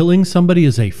 Killing somebody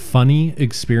is a funny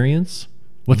experience?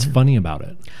 What's funny about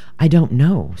it? I don't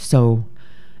know. So,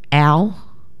 Al,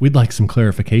 we'd like some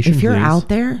clarification, if you're please. out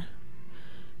there,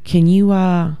 can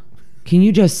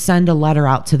you just send a letter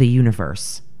out to the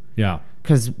universe? Yeah.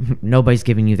 Because nobody's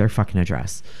giving you their fucking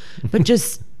address. But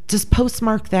just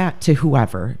postmark that to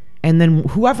whoever. And then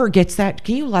whoever gets that,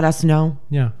 can you let us know?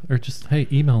 Yeah. Or just, hey,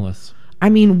 email us. I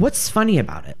mean, what's funny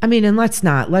about it? I mean, and let's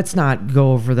not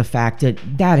go over the fact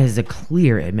that is a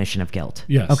clear admission of guilt.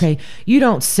 Yes. Okay. You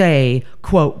don't say,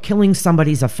 quote, killing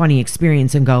somebody's a funny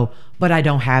experience and go, but I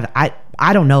don't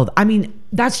know. I mean,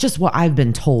 that's just what I've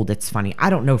been told. It's funny.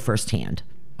 I don't know firsthand.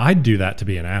 I'd do that to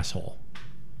be an asshole.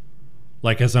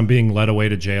 Like, as I'm being led away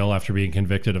to jail after being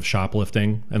convicted of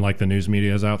shoplifting, and like the news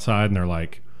media is outside and they're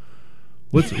like,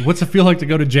 what's it feel like to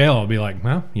go to jail? I'll be like,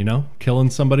 well, you know, killing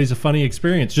somebody's a funny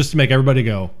experience, just to make everybody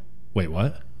go, wait,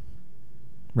 what?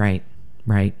 Right.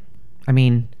 I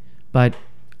mean, but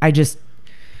I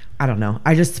don't know.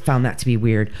 I just found that to be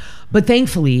weird. But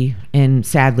thankfully, and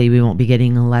sadly, we won't be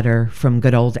getting a letter from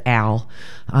good old Al.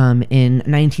 In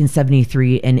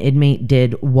 1973, an inmate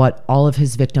did what all of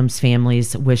his victims'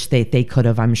 families wish they could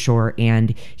have, I'm sure,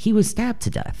 and he was stabbed to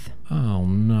death. Oh,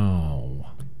 no.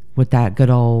 With that good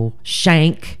old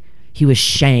shank. He was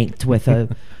shanked with a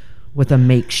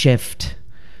makeshift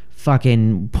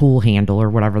fucking pool handle or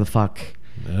whatever the fuck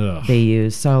they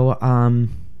use. So,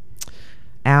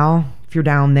 Al, if you're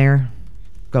down there,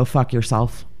 go fuck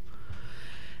yourself.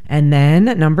 And then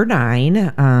number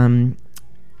 9,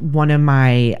 one of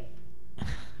my,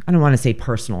 I don't want to say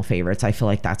personal favorites. I feel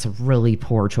like that's a really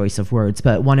poor choice of words,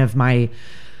 but one of my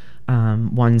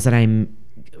ones that I'm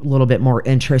a little bit more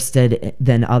interested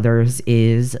than others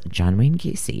is John Wayne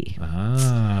Gacy.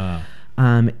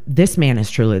 This man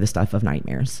is truly the stuff of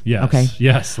nightmares. Yes. Okay.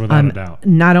 Yes, without a doubt.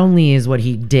 Not only is what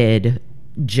he did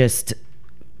just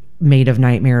made of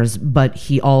nightmares, but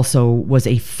he also was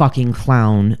a fucking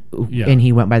clown, and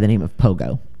he went by the name of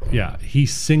Pogo. Yeah, he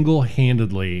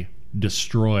single-handedly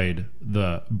destroyed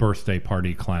the birthday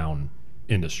party clown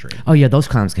industry. Oh yeah, those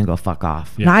clowns can go fuck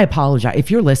off. Yeah. Now I apologize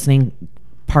if you're listening,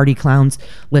 party clowns.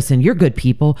 Listen, you're good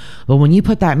people, but when you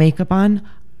put that makeup on,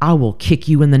 I will kick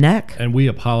you in the neck. And we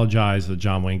apologize that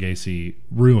John Wayne Gacy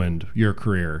ruined your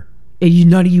career.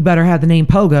 None of you better have the name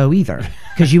Pogo either,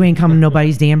 because you ain't coming to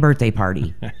nobody's damn birthday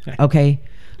party. Okay,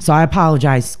 so I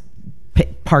apologize,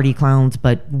 party clowns,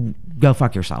 but go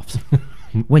fuck yourselves.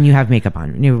 When you have makeup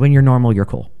on, when you're normal, you're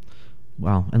cool.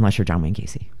 Well, unless you're John Wayne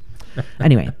Gacy.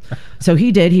 Anyway, so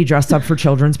he dressed up for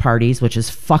children's parties, which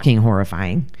is fucking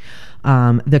horrifying.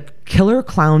 The killer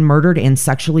clown murdered and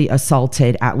sexually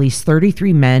assaulted at least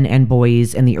 33 men and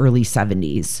boys in the early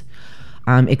 70s.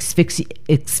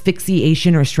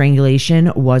 Asphyxiation or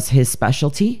strangulation was his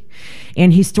specialty,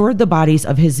 and he stored the bodies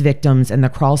of his victims in the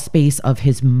crawl space of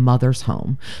his mother's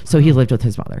home. So he lived with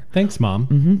his mother. Thanks, Mom.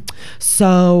 Mm-hmm.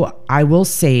 So I will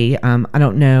say, I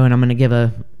don't know, and I'm going to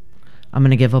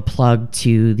give a plug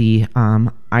to the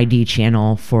ID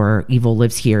channel for Evil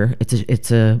Lives Here.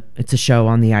 It's a show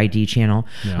on the ID channel.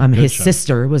 Yeah, his show.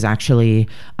 sister was actually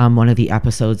one of the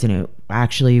episodes, and it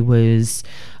actually was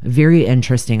very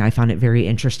interesting. I found it very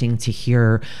interesting to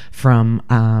hear from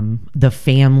the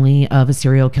family of a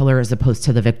serial killer as opposed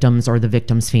to the victims or the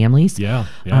victims' families. Yeah.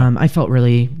 I felt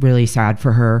really, really sad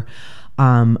for her.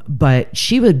 But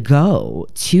she would go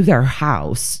to their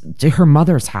house, to her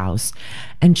mother's house,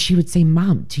 and she would say,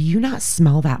 "Mom, do you not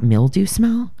smell that mildew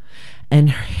smell?"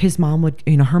 And her mom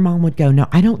would go, "No,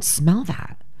 I don't smell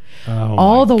that." Oh,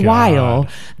 All the God. while,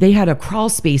 they had a crawl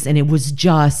space, and it was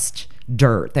just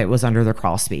dirt that was under the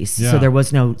crawl space. Yeah. So there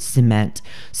was no cement.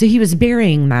 So he was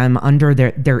burying them under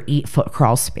their 8-foot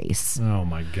crawl space. Oh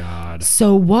my God.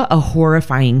 So what a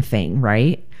horrifying thing,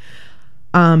 right?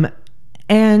 And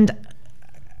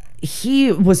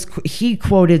he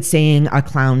quoted saying a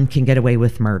clown can get away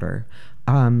with murder.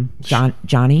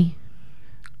 Johnny,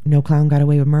 no clown got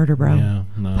away with murder, bro. Yeah,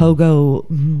 no.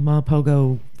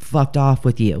 Pogo fucked off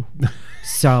with you.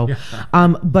 So,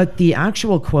 but the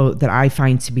actual quote that I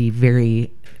find to be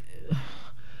very,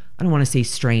 I don't want to say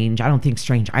strange. I don't think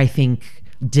strange. I think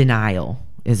denial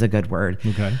is a good word.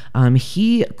 Okay.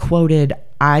 He quoted,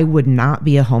 "I would not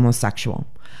be a homosexual.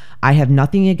 I have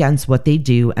nothing against what they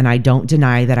do, and I don't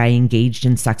deny that I engaged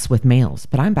in sex with males,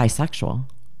 but I'm bisexual."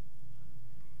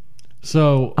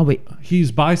 So Oh, wait.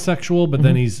 he's bisexual, but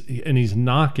then he's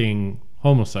knocking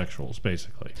homosexuals,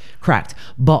 basically. Correct.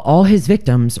 But all his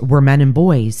victims were men and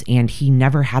boys, and he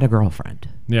never had a girlfriend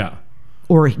Yeah.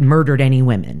 or murdered any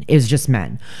women. It was just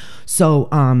men. So,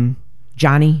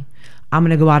 Johnny, I'm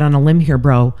going to go out on a limb here,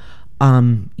 bro.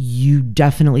 You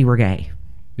definitely were gay.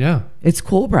 Yeah. It's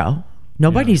cool, bro.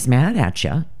 Nobody's mad at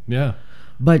you. Yeah.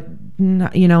 But,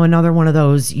 another one of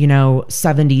those,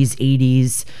 70s,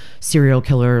 80s serial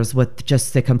killers with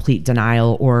just the complete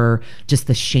denial or just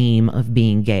the shame of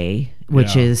being gay,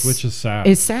 which is sad.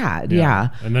 It's sad, yeah.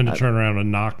 And then to turn around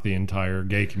and knock the entire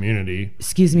gay community.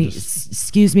 Excuse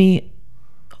me,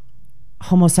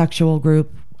 homosexual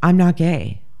group, I'm not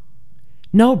gay.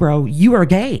 No, bro, you are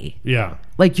gay. Yeah.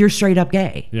 Like, you're straight up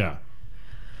gay. Yeah.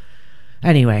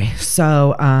 Anyway,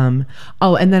 so,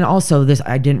 and then also this,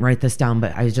 I didn't write this down,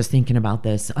 but I was just thinking about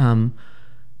this.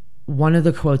 One of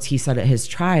the quotes he said at his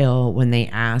trial when they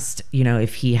asked,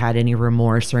 if he had any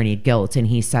remorse or any guilt, and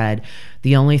he said,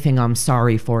 "The only thing I'm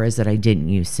sorry for is that I didn't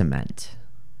use cement."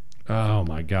 Oh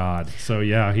my God. So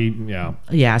yeah,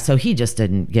 Yeah, so he just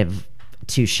didn't give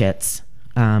two shits.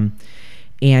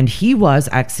 And he was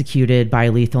executed by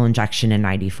lethal injection in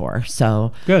 94.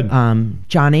 So Good.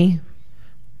 Johnny,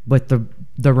 with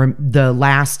the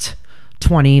last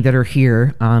 20 that are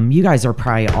here, you guys are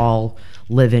probably all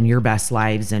living your best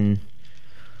lives in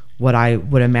what I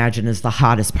would imagine is the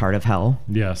hottest part of hell.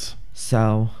 Yes.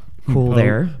 So cool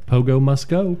there. Pogo must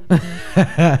go.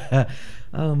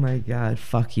 Oh my God.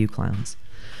 Fuck you, clowns.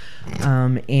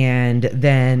 And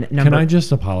then Can I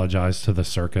just apologize to the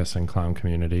circus and clown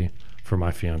community for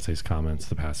my fiance's comments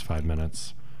the past 5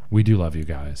 minutes? We do love you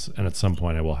guys, and at some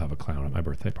point I will have a clown at my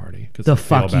birthday party. The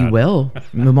fuck you will.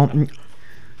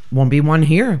 Won't be one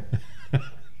here.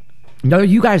 No,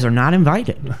 you guys are not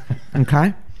invited.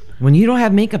 Okay? When you don't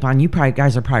have makeup on, you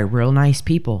guys are probably real nice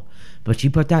people. But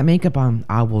you put that makeup on,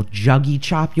 I will juggy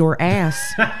chop your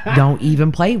ass. Don't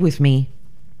even play with me.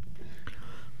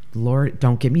 Lord,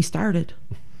 don't get me started.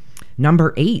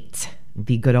 Number 8,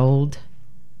 the good old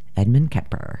Edmund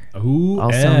Kemper. Ooh,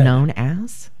 also Ed. known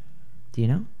as, do you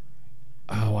know?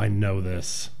 Oh, I know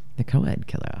this. The co-ed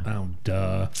killer. Oh,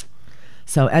 duh.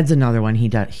 So Ed's another one. He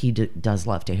does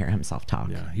love to hear himself talk.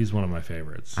 Yeah, he's one of my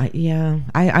favorites.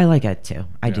 I like Ed too.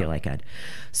 I do like Ed.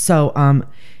 So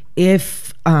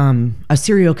if a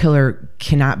serial killer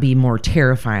cannot be more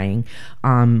terrifying,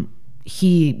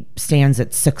 he stands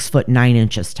at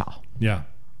 6'9" tall. Yeah.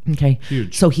 Okay.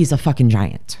 Huge. So he's a fucking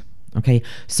giant. Okay.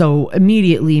 So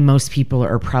immediately most people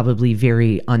are probably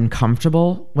very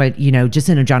uncomfortable, just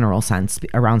in a general sense,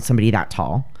 around somebody that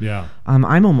tall. Yeah.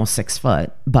 I'm almost 6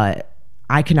 foot, but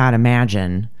I cannot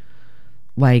imagine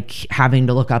like having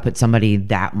to look up at somebody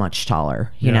that much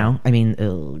taller, you know? I mean,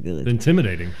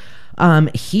 Intimidating.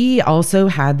 He also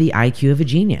had the IQ of a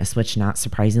genius, which not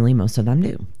surprisingly, most of them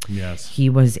do. Yes. He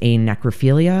was a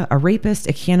necrophilia, a rapist,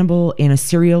 a cannibal, and a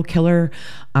serial killer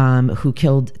who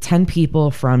killed 10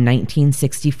 people from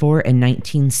 1964 and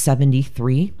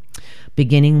 1973.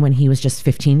 Beginning when he was just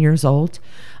 15 years old,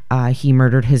 he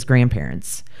murdered his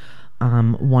grandparents.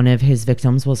 One of his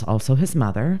victims was also his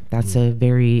mother. That's a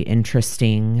very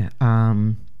interesting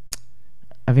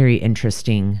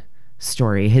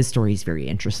story. His story is very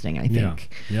interesting, I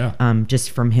think. Yeah. Just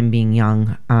from him being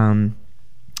young.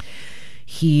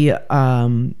 He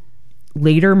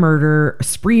later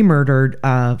murdered,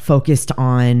 focused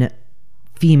on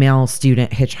female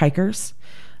student hitchhikers,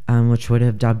 which would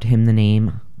have dubbed him the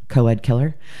name co-ed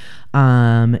killer.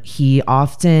 He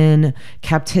often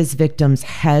kept his victims'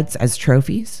 heads as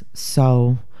trophies.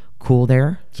 So cool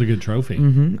there. It's a good trophy.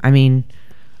 I mean,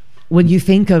 when you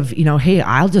think of, hey,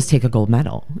 I'll just take a gold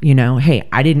medal, hey,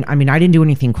 I didn't do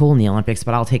anything cool in the Olympics,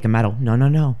 but I'll take a medal.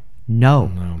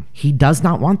 No. He does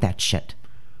not want that shit.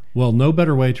 Well, no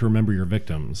better way to remember your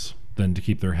victims than to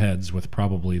keep their heads with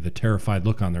probably the terrified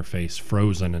look on their face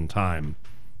frozen in time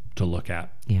to look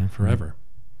at forever.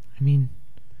 I mean,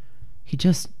 he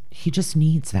just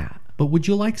needs that. But would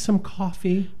you like some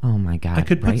coffee? Oh my God. I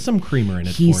could put some creamer in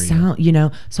it for you.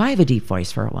 So I have a deep voice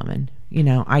for a woman,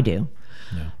 I do.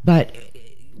 Yeah. But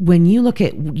when you look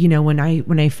at, when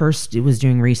I first was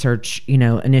doing research,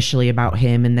 initially about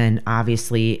him, and then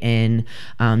obviously in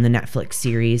the Netflix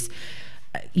series,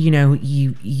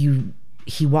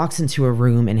 he walks into a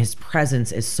room and his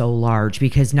presence is so large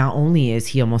because not only is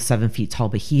he almost 7 feet tall,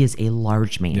 but he is a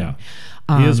large man. Yeah.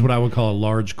 He is what I would call a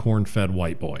large corn-fed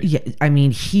white boy. Yeah, I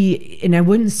mean, and I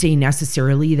wouldn't say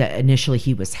necessarily that initially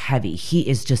he was heavy. He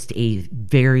is just a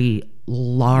very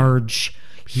large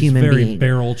human being. He's very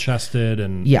barrel-chested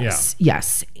and yes.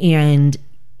 And,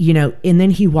 and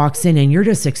then he walks in and you're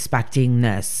just expecting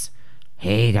this,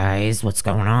 hey guys, what's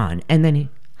going on? And then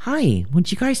hi, would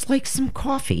you guys like some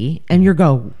coffee? And you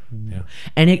go,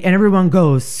 and everyone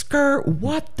goes, skirt,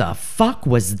 what the fuck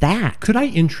was that? Could I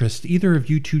interest either of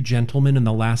you two gentlemen in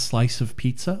the last slice of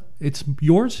pizza? It's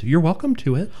yours. You're welcome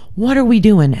to it. What are we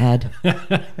doing, Ed?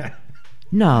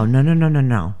 No.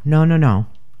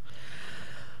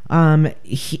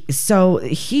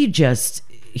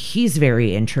 He's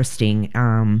very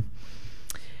interesting.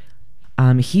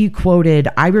 He quoted,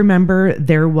 I remember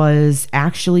there was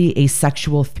actually a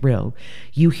sexual thrill.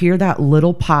 You hear that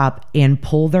little pop and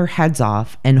pull their heads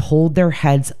off and hold their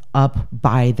heads up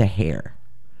by the hair.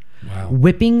 Wow.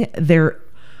 Whipping their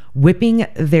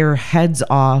heads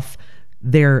off,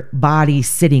 their body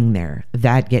sitting there.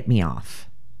 That get me off.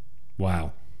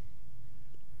 Wow.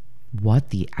 What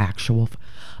the actual...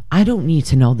 I don't need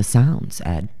to know the sounds,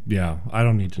 Ed. Yeah, I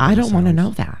don't need to know I don't want to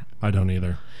know that. I don't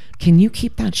either. Can you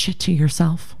keep that shit to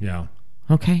yourself? Yeah.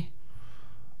 Okay.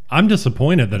 I'm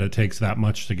disappointed that it takes that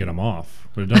much to get him off.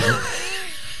 But it doesn't.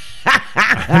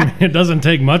 It doesn't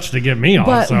take much to get me off.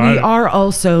 But we are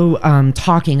also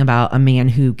talking about a man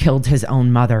who killed his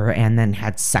own mother and then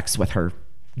had sex with her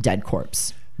dead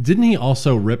corpse. Didn't he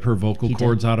also rip her vocal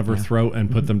cords out of her throat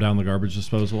and put them down the garbage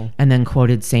disposal? And then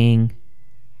quoted saying, do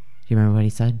you remember what he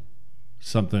said?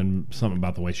 Something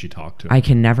about the way she talked to him. I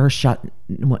can never shut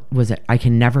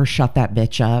that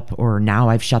bitch up, or now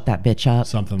I've shut that bitch up.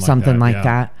 Something like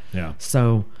that. Yeah.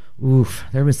 So,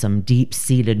 there was some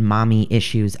deep-seated mommy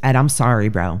issues. Ed, I'm sorry,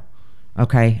 bro.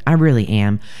 Okay? I really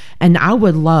am. And I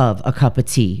would love a cup of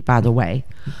tea, by the way.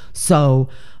 So,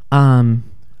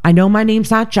 I know my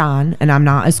name's not John, and I'm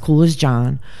not as cool as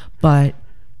John, but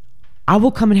I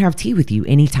will come and have tea with you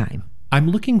anytime. I'm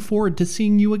looking forward to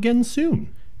seeing you again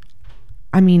soon.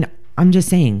 I mean, I'm just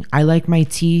saying, I like my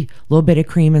tea, a little bit of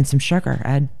cream and some sugar,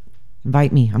 Ed.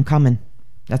 Invite me. I'm coming.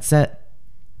 That's it.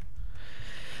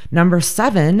 Number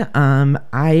 7,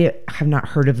 I have not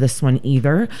heard of this one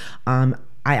either.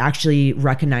 I actually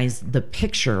recognize the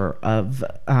picture of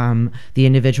the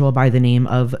individual by the name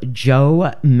of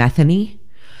Joe Metheny.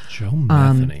 Joe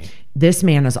Metheny. This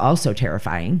man is also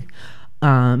terrifying.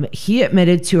 He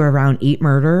admitted to around 8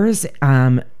 murders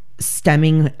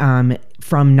stemming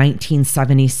from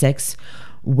 1976,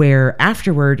 where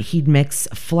afterward he'd mix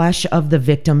flesh of the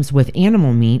victims with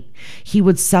animal meat. He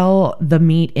would sell the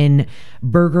meat in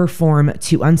burger form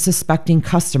to unsuspecting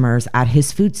customers at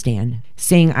his food stand,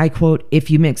 saying, I quote,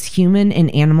 "If you mix human and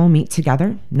animal meat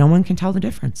together, no one can tell the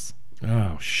difference."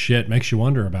 Oh, shit. Makes you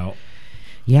wonder about.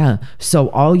 Yeah. So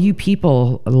all you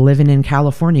people living in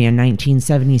California in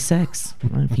 1976,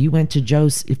 well, if you went to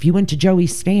Joey's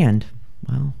stand,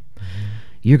 well,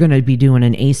 you're going to be doing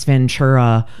an Ace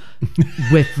Ventura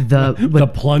with the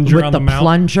plunger with on the the mouth.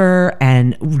 plunger,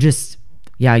 and just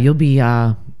you'll be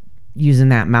using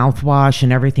that mouthwash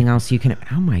and everything else you can.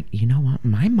 Oh my, you know what?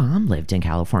 My mom lived in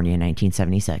California in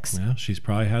 1976. Yeah, she's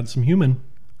probably had some human.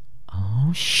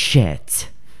 Oh shit.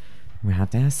 We're gonna have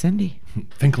to ask Cindy.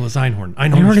 Finkel is Einhorn.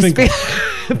 Einhorn Einhorn is is Finkel.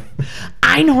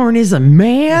 Einhorn is a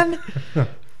man.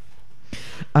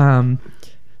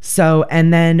 So,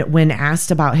 and then when asked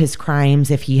about his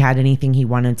crimes, if he had anything he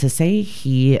wanted to say,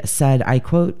 he said, I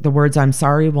quote, "The words 'I'm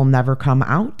sorry' will never come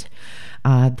out,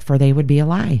 for they would be a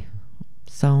lie."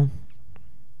 So,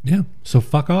 Yeah, so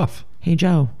fuck off. hey,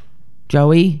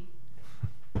 Joey,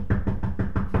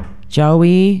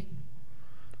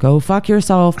 go fuck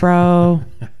yourself, bro.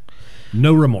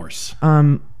 No remorse.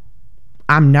 I'm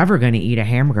never going to eat a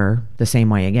hamburger the same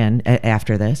way again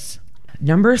after this.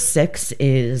 Number 6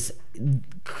 is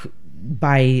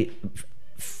by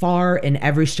far, in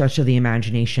every stretch of the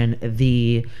imagination,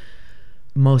 the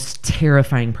most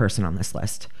terrifying person on this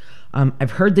list.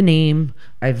 I've heard the name.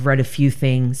 I've read a few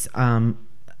things. This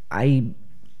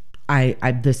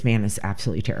man is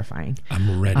absolutely terrifying.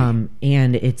 I'm ready.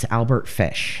 And it's Albert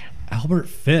Fish. Albert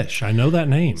Fish. I know that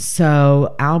name.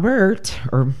 So Albert,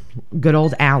 or good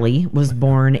old Allie, was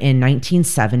born in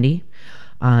 1970.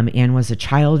 And was a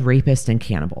child rapist and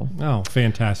cannibal. Oh,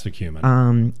 fantastic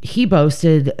human. He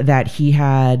boasted that he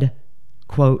had,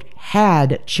 quote,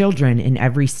 had children in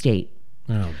every state,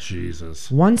 Oh, Jesus.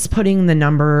 once putting the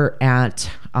number at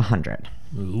 100.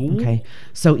 Ooh, Okay.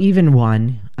 So even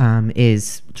one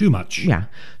is, too much. yeah.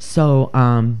 So,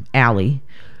 Allie,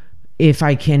 if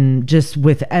I can just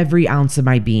with every ounce of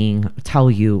my being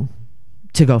tell you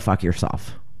to go fuck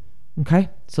yourself. Okay.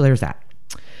 So there's that.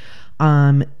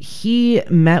 He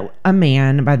met a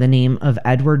man by the name of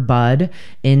Edward Budd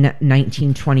in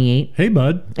 1928. Hey,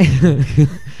 bud.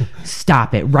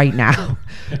 Stop it right now.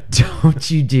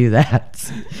 Don't you do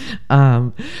that.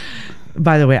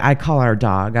 By the way, I call our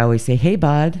dog. I always say, "Hey,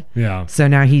 Bud." Yeah. So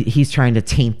now he's trying to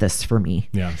taint this for me.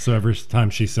 Yeah. So every time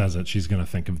she says it, she's going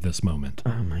to think of this moment.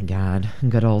 Oh my God.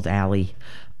 Good old Allie.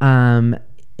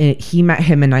 He met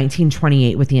him in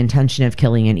 1928 with the intention of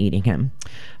killing and eating him.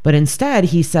 But instead,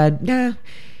 he said, nah,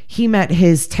 he met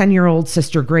his 10-year-old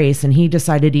sister Grace and he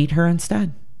decided to eat her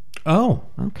instead. Oh.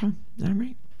 Okay. All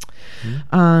right.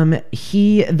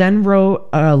 He then wrote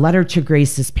a letter to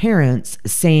Grace's parents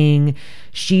saying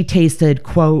she tasted,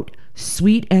 quote,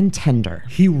 sweet and tender.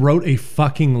 He wrote a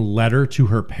fucking letter to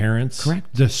her parents.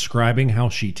 Correct. Describing how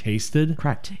she tasted.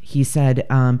 Correct. He said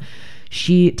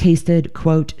she tasted,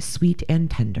 quote, sweet and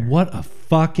tender. What a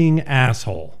fucking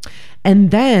asshole.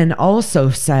 And then also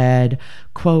said,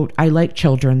 quote, I like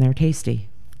children, they're tasty.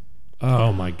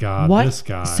 Oh my God, What? this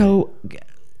guy. So,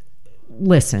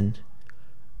 listen,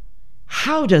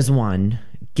 how does one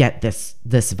get this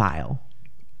vile?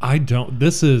 I don't,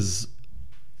 this is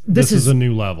a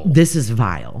new level. This is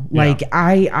vile. Yeah. Like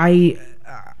I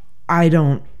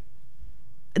don't.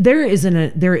 There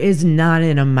is not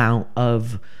an amount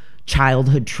of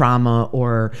childhood trauma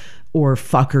or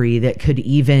fuckery that could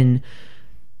even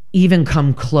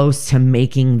come close to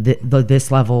making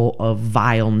this level of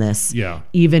vileness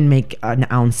even make an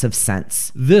ounce of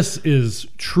sense. This is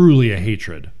truly a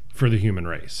hatred for the human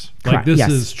race. Like Correct. this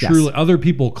Yes, is yes. truly, other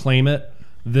people claim it.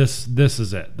 This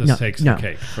is it. This takes the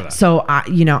cake for that. So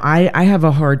I have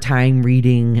a hard time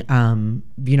reading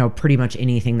pretty much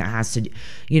anything that has to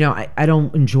I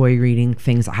don't enjoy reading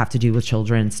things that have to do with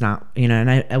children. It's not,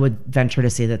 and I would venture to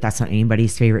say that that's not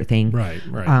anybody's favorite thing. Right.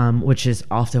 Which is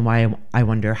often why I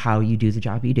wonder how you do the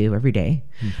job you do every day.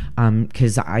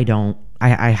 Because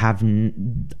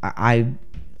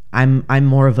I'm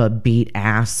more of a beat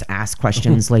ask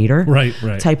questions later Right.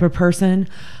 type of person.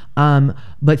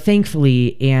 But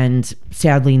thankfully, and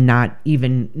sadly not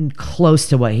even close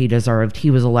to what he deserved,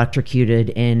 he was electrocuted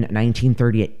in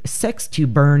 1936 to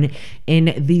burn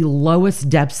in the lowest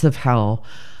depths of hell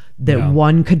that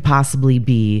one could possibly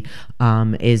be,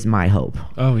 is my hope.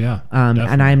 Oh, yeah.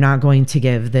 And I'm not going to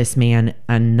give this man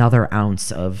another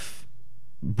ounce of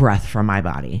breath from my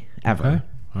body ever. Okay.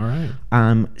 All right.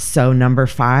 So number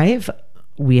 5,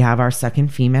 we have our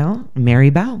second female,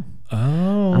 Mary Bell.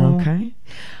 Oh. Okay.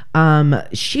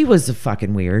 She was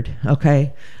fucking weird.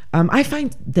 Okay. I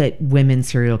find that women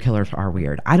serial killers are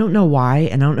weird. I don't know why.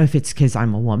 And I don't know if it's because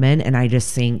I'm a woman and I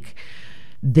just think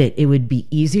that it would be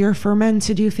easier for men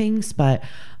to do things. But,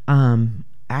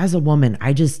 as a woman,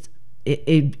 I just,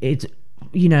 it's,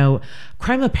 you know,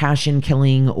 crime of passion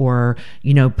killing or,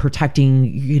 you know, protecting,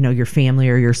 you know, your family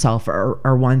or yourself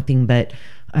are one thing, but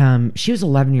she was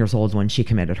 11 years old when she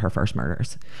committed her first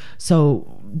murders.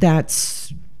 So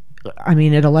that's, I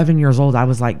mean, at 11 years old, I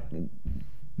was like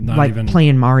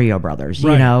playing Mario Brothers,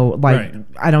 you know, like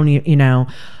I don't, you know,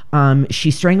 she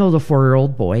strangled a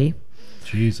 4-year-old boy.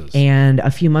 Jesus. And a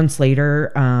few months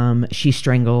later, she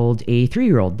strangled a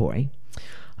 3-year-old boy.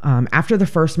 After the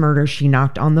first murder, she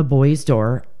knocked on the boy's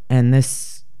door, and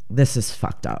this is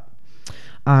fucked up.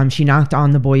 She knocked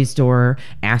on the boy's door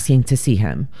asking to see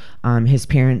him. His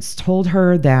parents told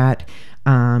her that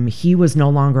he was no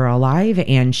longer alive,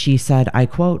 and she said, I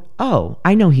quote, "Oh,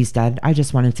 I know he's dead. I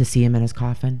just wanted to see him in his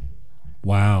coffin."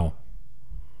 Wow.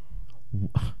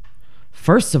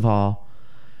 First of all,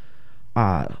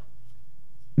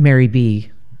 Mary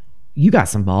B., you got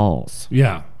some balls.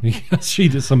 Yeah. She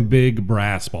did some big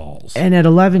brass balls. And at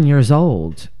 11 years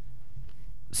old,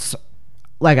 so,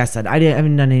 like I said, I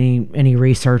haven't done any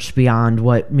research beyond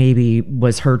what maybe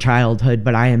was her childhood,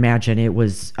 but I imagine it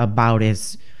was about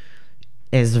as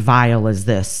vile as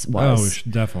this was.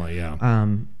 Oh, definitely, yeah.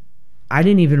 I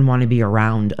didn't even want to be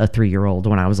around a 3-year-old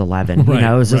when I was 11. Right, you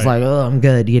know, it was just right. like, oh, I'm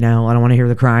good. You know, I don't want to hear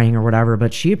the crying or whatever.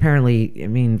 But she apparently, I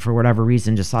mean, for whatever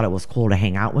reason, just thought it was cool to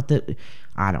hang out with it.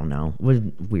 I don't know. What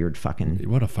weird fucking.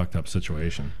 What a fucked up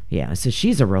situation. Yeah. So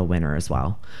she's a real winner as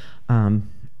well.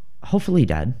 Hopefully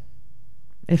dead.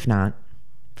 If not,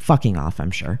 fucking off,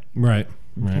 I'm sure. Right.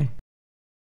 Okay. Right.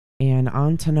 And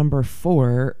on to number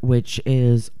 4, which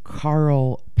is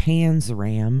Carl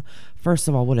Panzram. First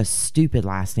of all, what a stupid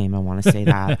last name. I want to say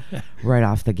that right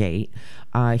off the gate.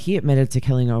 He admitted to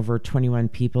killing over 21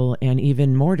 people and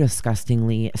even more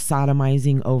disgustingly,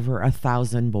 sodomizing over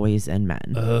 1,000 boys and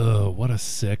men. Oh, what a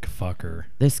sick fucker.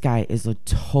 This guy is a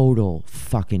total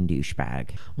fucking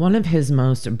douchebag. One of his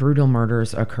most brutal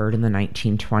murders occurred in the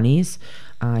 1920s.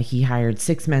 He hired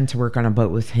 6 men to work on a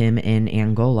boat with him in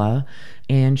Angola,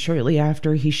 and shortly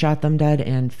after, he shot them dead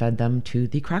and fed them to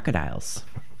the crocodiles.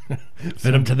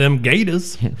 Fed them to them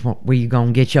gators. Where you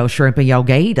gonna get your shrimp and your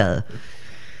gator?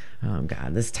 Oh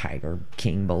God, this Tiger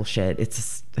King bullshit. It's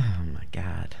just, oh my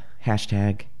God.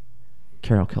 Hashtag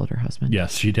Carol killed her husband.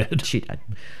 Yes, she did. She did.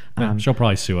 Yeah, she'll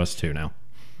probably sue us too now.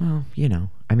 Well, you know,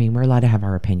 I mean, we're allowed to have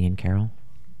our opinion, Carol.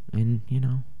 And, you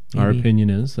know. Our opinion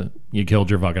is that you killed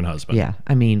your fucking husband. Yeah,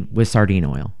 I mean, with sardine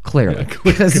oil, clearly. Yeah,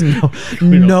 because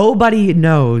nobody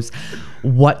knows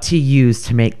what to use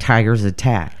to make tigers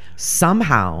attack.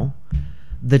 Somehow,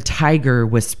 the tiger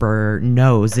whisperer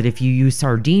knows that if you use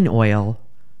sardine oil,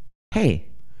 hey,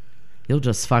 they'll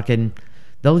just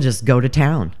go to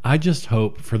town. I just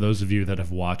hope for those of you that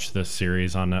have watched this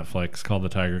series on Netflix called The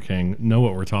Tiger King know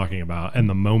what we're talking about, and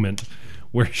the moment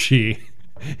where she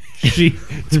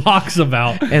talks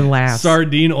about and laughs.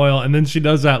 Sardine oil, and then she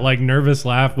does that like nervous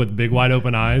laugh with big wide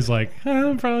open eyes, like,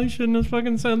 I probably shouldn't have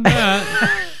fucking said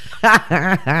that.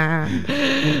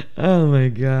 Oh my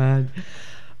God.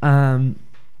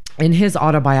 In his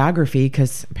autobiography,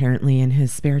 because apparently in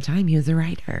his spare time he was a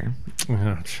writer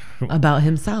about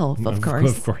himself, of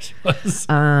course. Of course he was.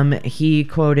 He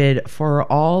quoted, "For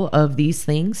all of these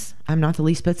things, I'm not the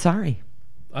least bit sorry."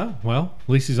 Oh, well, at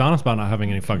least he's honest about not having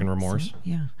any fucking remorse. So,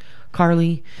 yeah.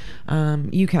 Carly,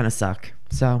 you kind of suck.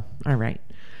 So, all right.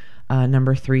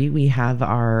 Number 3, we have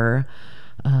our,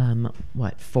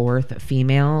 4th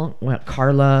female,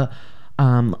 Carla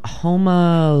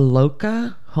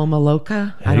Homoloka?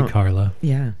 Hey, Carla.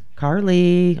 Yeah.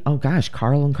 Carly. Oh, gosh.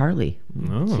 Carl and Carly.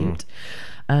 Oh. Cute.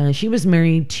 She was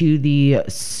married to the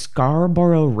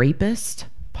Scarborough rapist,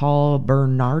 Paul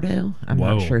Bernardo. I'm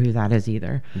not sure who that is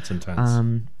either. It's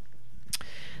intense.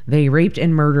 They raped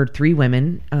and murdered 3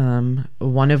 women,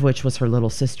 one of which was her little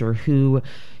sister, who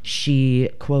she,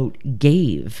 quote,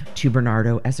 gave to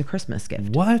Bernardo as a Christmas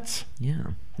gift. What? Yeah.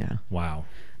 Wow.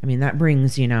 I mean, that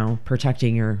brings,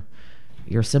 protecting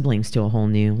your siblings to a whole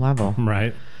new level.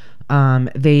 Right.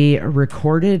 They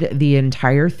recorded the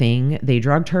entire thing. They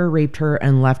drugged her, raped her,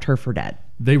 and left her for dead.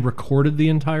 They recorded the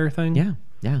entire thing?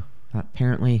 Yeah.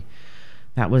 Apparently,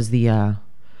 that was the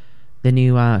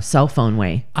new cell phone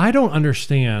way. I don't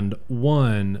understand,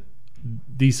 one,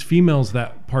 these females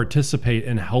that participate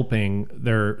in helping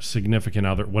their significant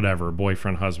other, whatever,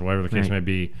 boyfriend, husband, whatever the case may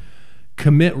be,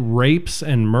 commit rapes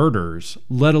and murders,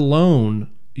 let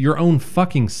alone your own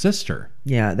fucking sister.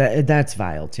 Yeah, that's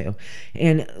vile too.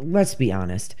 And let's be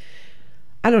honest,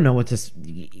 I don't know what this.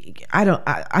 I don't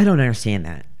understand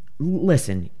that.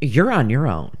 Listen, you're on your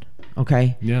own,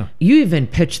 okay? Yeah. You even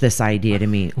pitched this idea to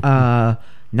me.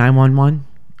 911.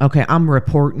 Okay, I'm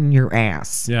reporting your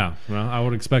ass. Yeah, well, I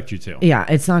would expect you to. Yeah,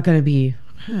 it's not going to be.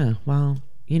 Well,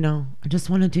 I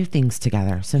just want to do things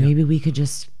together, so maybe we could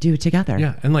just do it together.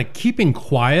 Yeah, and like keeping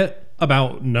quiet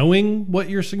about knowing what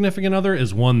your significant other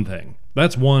is one thing.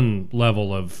 That's one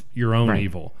level of your own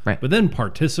evil. Right. But then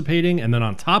participating and then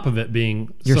on top of it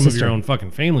being Your some sister. of your own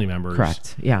fucking family members.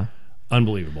 Correct. Yeah.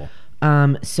 Unbelievable.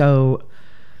 So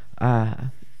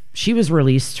she was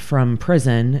released from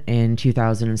prison in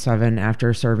 2007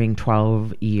 after serving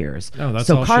 12 years. Oh, that's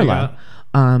so all she Carla,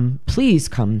 please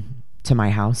come to my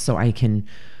house so I can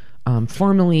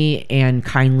formally and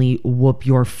kindly whoop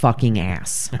your fucking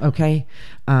ass. Okay.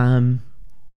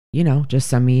 Just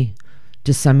send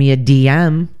me a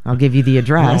DM. I'll give you the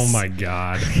address. Oh my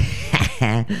God.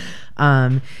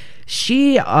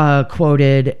 She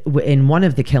quoted in one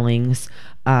of the killings,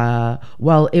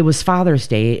 well, it was Father's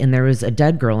Day and there was a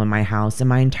dead girl in my house and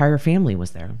my entire family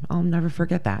was there. I'll never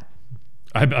forget that.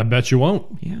 I bet you won't.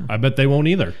 Yeah. I bet they won't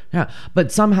either. Yeah.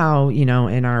 But somehow,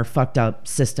 in our fucked up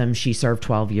system, she served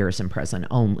 12 years in prison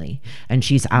only. And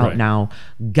she's out now.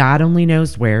 God only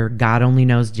knows where. God only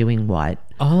knows doing what.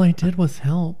 All I did was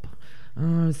help.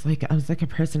 I was like a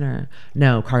prisoner.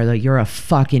 No, Carla, you're a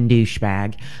fucking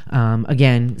douchebag.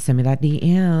 Again, send me that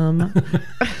DM.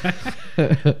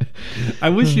 I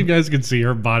wish you guys could see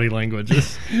her body language.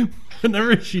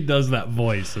 Whenever she does that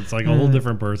voice, it's like a whole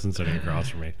different person sitting across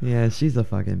from me. Yeah, she's a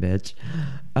fucking bitch.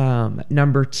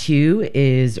 Number 2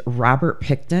 is Robert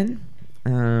Picton.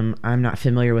 I'm not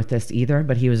familiar with this either,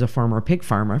 but he was a former pig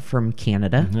farmer from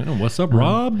Canada. Yeah, what's up,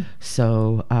 Rob?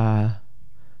 So I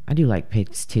do like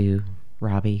pigs too,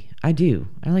 Robbie. I do.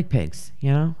 I like pigs,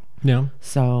 Yeah.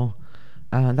 So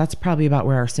that's probably about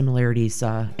where our similarities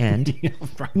end. Yeah,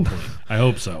 probably. I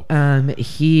hope so.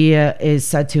 He is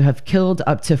said to have killed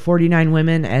up to 49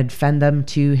 women and fed them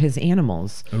to his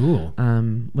animals. Ooh.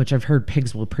 Which I've heard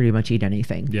pigs will pretty much eat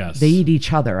anything. Yes. They eat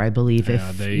each other, I believe.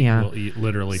 They will eat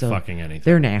literally fucking anything.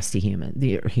 They're nasty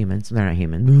They're humans. They're not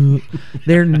human.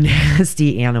 They're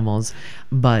nasty animals.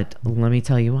 But let me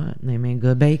tell you what, they make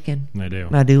good bacon. They do.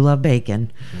 I do love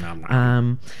bacon.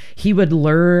 He would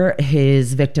lure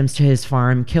his victims to his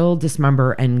farm, kill,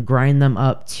 dismember, and grind them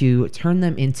up to turn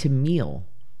them into meal.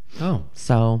 Oh.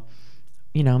 So,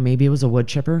 maybe it was a wood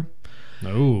chipper.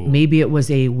 Oh. Maybe it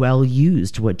was a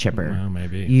well-used wood chipper. Well,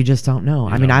 maybe. You just don't know.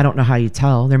 I mean, I don't know how you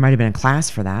tell. There might have been a class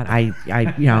for that. I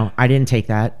I didn't take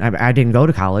that. I didn't go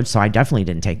to college, so I definitely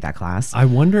didn't take that class. I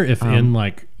wonder if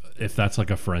if that's like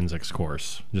a forensics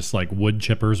course, just like wood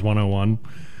chippers 101.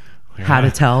 How to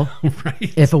tell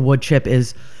Right. if a wood chip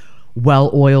is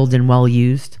well-oiled and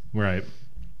well-used. Right.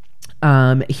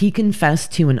 He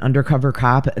confessed to an undercover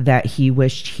cop that he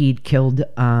wished he'd killed,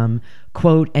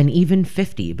 quote, an even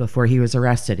 50 before he was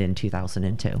arrested in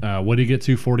 2002. What did he get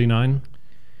to, 49?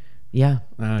 Yeah.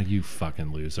 You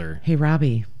fucking loser. Hey,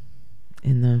 Robbie,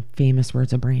 in the famous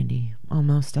words of Brandy,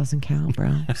 almost doesn't count,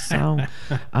 bro. So,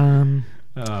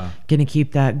 gonna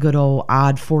keep that good old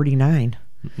odd 49.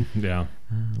 Yeah.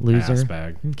 Loser. Ass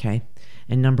bag. Okay.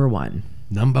 And number 1.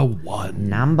 Number one.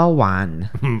 Number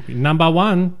 1. Number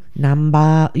one.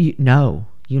 No,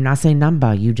 you not say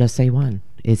number. You just say 1.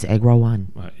 It's egg roll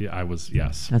 1.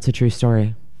 Yes. That's a true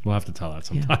story. We'll have to tell that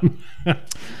sometime.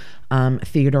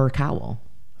 Theodore Cowell.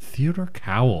 Theodore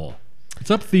Cowell.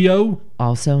 What's up, Theo?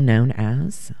 Also known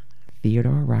as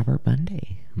Theodore Robert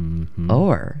Bundy. Mm-hmm.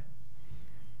 Or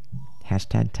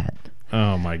 #Ted.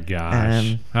 Oh my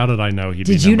gosh. How did I know he'd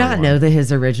Did be you number not one? know that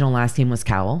his original last name was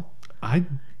Cowell? I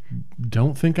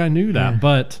don't think I knew that,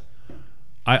 but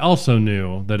I also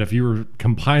knew that if you were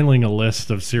compiling a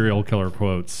list of serial killer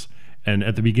quotes, and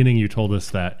at the beginning you told us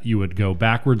that you would go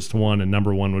backwards to 1 and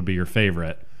number 1 would be your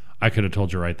favorite, I could have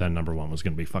told you right then number 1 was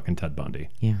going to be fucking Ted Bundy.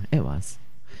 Yeah, it was.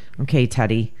 Okay,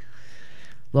 Teddy.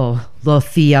 Little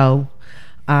Theo.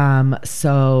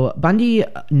 So Bundy,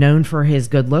 known for his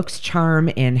good looks,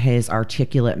 charm, and his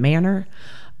articulate manner,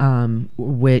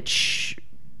 which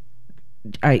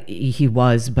He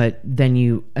was, but then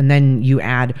you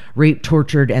add rape,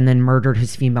 tortured, and then murdered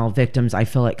his female victims. I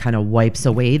feel it kind of wipes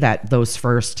away those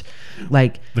first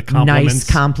like The compliments. nice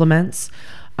compliments.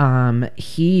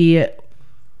 He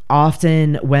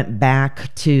often went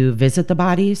back to visit the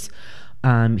bodies.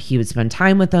 He would spend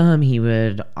time with them. He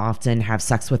would often have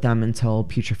sex with them until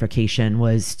putrefaction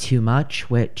was too much,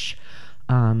 which,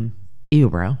 ew,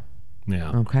 bro.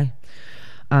 Yeah. Okay.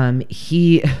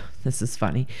 This is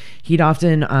funny. He'd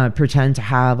often pretend to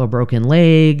have a broken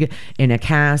leg in a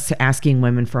cast, asking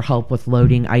women for help with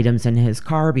loading items in his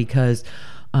car because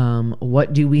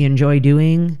what do we enjoy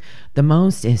doing the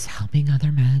most is helping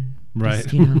other men. Right.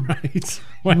 Just, you know, Right.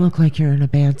 you look like you're in a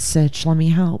bad sitch. Let me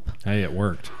help. Hey, it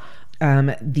worked.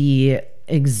 The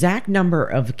exact number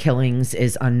of killings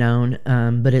is unknown,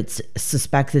 but it's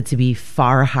suspected to be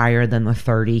far higher than the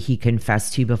 30 he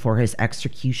confessed to before his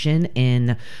execution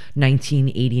in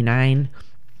 1989.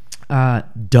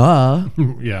 Duh.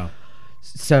 Yeah.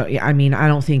 So, yeah, I mean, I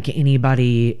don't think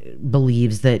anybody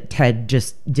believes that Ted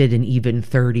just did an even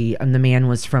 30. And the man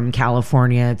was from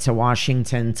California to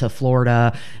Washington to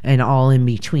Florida and all in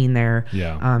between there.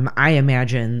 Yeah. I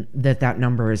imagine that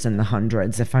number is in the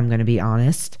hundreds, if I'm going to be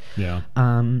honest. Yeah.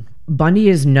 Bundy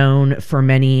is known for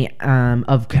many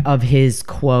of his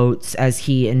quotes, as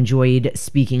he enjoyed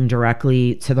speaking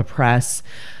directly to the press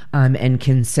and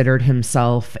considered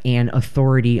himself an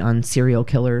authority on serial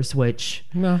killers, which,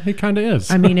 No, he kind of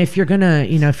is. I mean, if you're gonna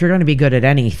be good at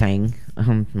anything,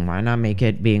 why not make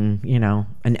it being,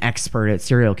 an expert at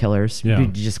serial killers, Yeah.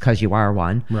 just because you are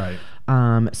one. Right.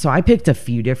 So I picked a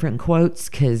few different quotes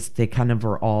because they kind of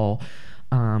were all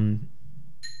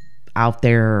out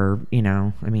there,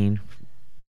 I mean,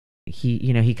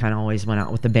 he kind of always went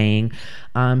out with a bang.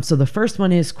 So the first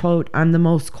one is, quote, "I'm the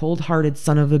most cold-hearted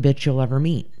son of a bitch you'll ever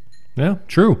meet." Yeah.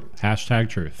 True. Hashtag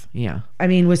truth. Yeah. I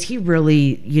mean, was he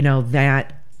really,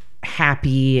 that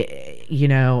happy,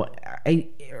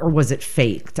 or was it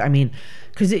faked? I mean,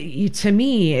 because to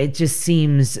me, it just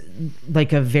seems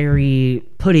like a very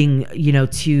putting,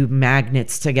 two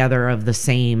magnets together of the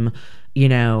same,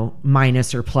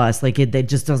 minus or plus, like it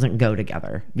just doesn't go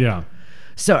together. Yeah.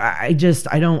 So I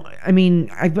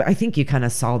think you kind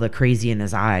of saw the crazy in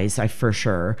his eyes, for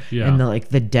sure. Yeah. And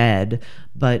the dead,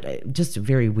 but just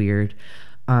very weird.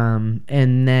 And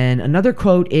then another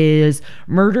quote is,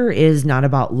 "Murder is not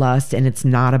about lust and it's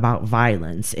not about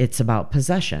violence. It's about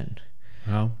possession."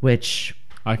 Well, Which,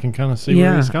 I can kind of see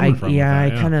where he's coming from. with I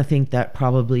that, kind of think that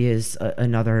probably is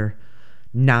another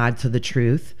nod to the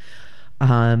truth.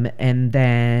 And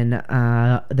then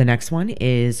the next one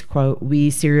is, quote, "We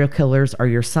serial killers are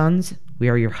your sons. We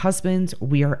are your husbands.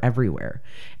 We are everywhere.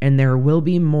 And there will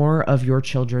be more of your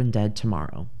children dead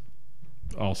tomorrow."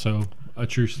 Also a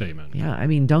true statement. Yeah. I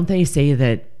mean, don't they say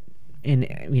that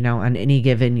on any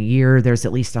given year, there's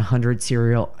at least 100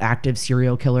 active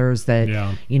serial killers that,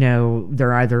 Yeah.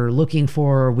 they're either looking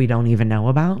for or we don't even know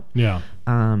about. Yeah.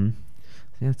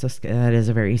 That is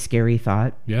a very scary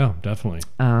thought. Yeah, definitely.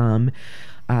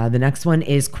 The next one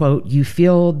is, quote, "You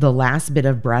feel the last bit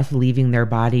of breath leaving their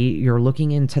body. You're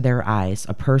looking into their eyes.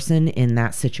 A person in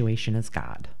that situation is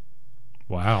God."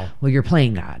 Wow. Well, you're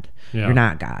playing God. Yeah. You're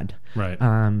not God. Right.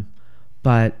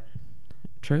 But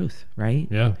truth, right?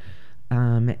 Yeah.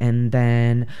 And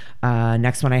then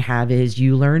next one I have is,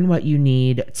 "You learn what you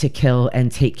need to kill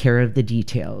and take care of the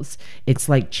details. It's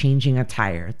like changing a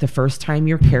tire. The first time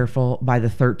you're careful, by the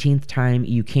 13th time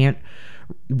you can't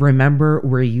remember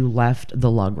where you left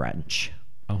the lug wrench."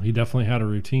 Well, he definitely had a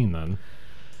routine then.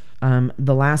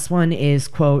 The last one is,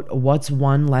 quote, "What's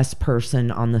one less person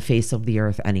on the face of the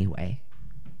earth anyway?"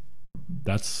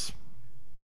 That's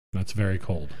very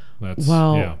cold.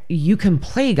 You can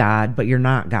play God, but you're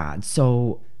not God.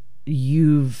 So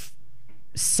you've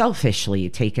selfishly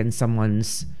taken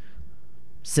someone's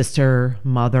sister,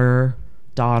 mother,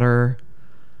 daughter.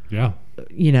 Yeah.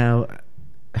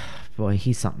 Boy,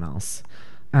 he's something else.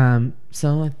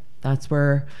 So that's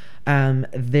where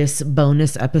this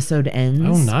bonus episode ends.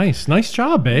 Oh, nice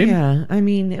job, babe. Yeah, I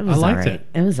mean, it was I liked all right. it.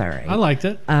 It was all right. I liked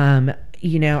it.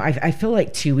 I feel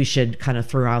like too, we should kind of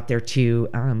throw out there too,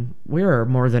 we're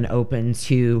more than open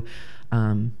to,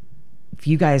 if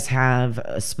you guys have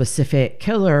a specific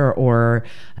killer or,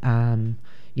 an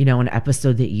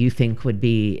episode that you think would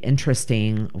be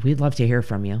interesting, we'd love to hear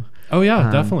from you. Oh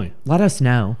yeah, definitely. Let us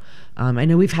know. I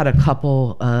know we've had a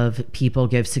couple of people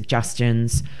give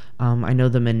suggestions. I know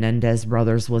the Menendez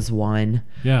brothers was one.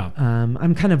 Yeah.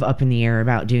 I'm kind of up in the air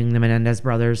about doing the Menendez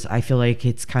brothers. I feel like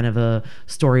it's kind of a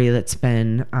story that's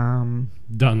been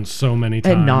done so many ad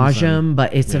times. nauseum,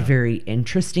 but it's a yeah. very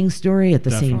interesting story at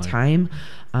the same Definitely.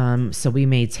 time. So we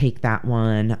may take that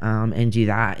one and do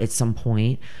that at some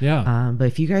point. Yeah. But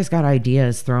if you guys got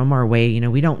ideas, throw them our way. You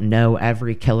know, we don't know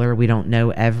every killer. We don't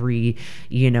know every,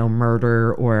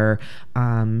 murder or,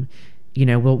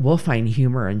 we'll find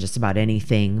humor in just about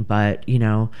anything. But,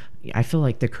 I feel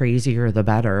like the crazier, the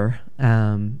better.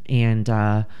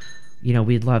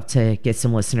 We'd love to get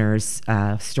some listeners'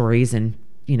 stories and,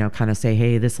 kind of say,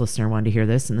 hey, this listener wanted to hear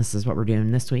this, and this is what we're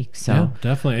doing this week. So yeah,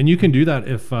 definitely. And you can do that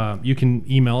if you can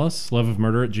email us,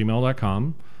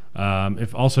 loveofmurder@gmail.com.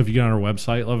 If you get on our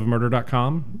website,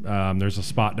 loveofmurder.com, there's a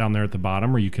spot down there at the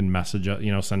bottom where you can message,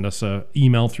 send us a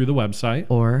email through the website.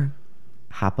 Or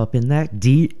hop up in that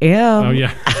DM. Oh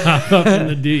yeah, hop up in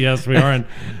the D. Yes, we are on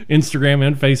Instagram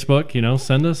and Facebook.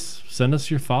 Send us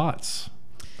your thoughts.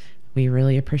 We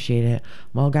really appreciate it.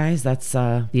 Well, guys, that's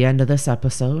the end of this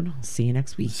episode. See you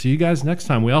next week. See you guys next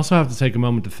time. We also have to take a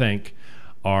moment to thank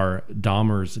our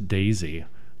Dahmer's Daisy,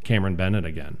 Cameron Bennett,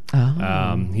 again.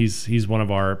 Oh. He's one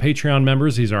of our Patreon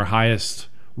members. He's our highest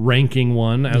ranking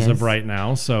one as of Yes. right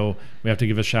now. So we have to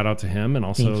give a shout out to him and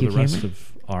also Thank you, the rest Cameron.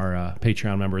 of our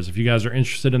Patreon members. If you guys are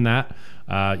interested in that,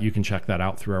 you can check that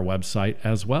out through our website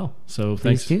as well. So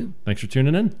Please do. Thanks for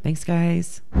tuning in. Thanks,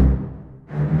 guys.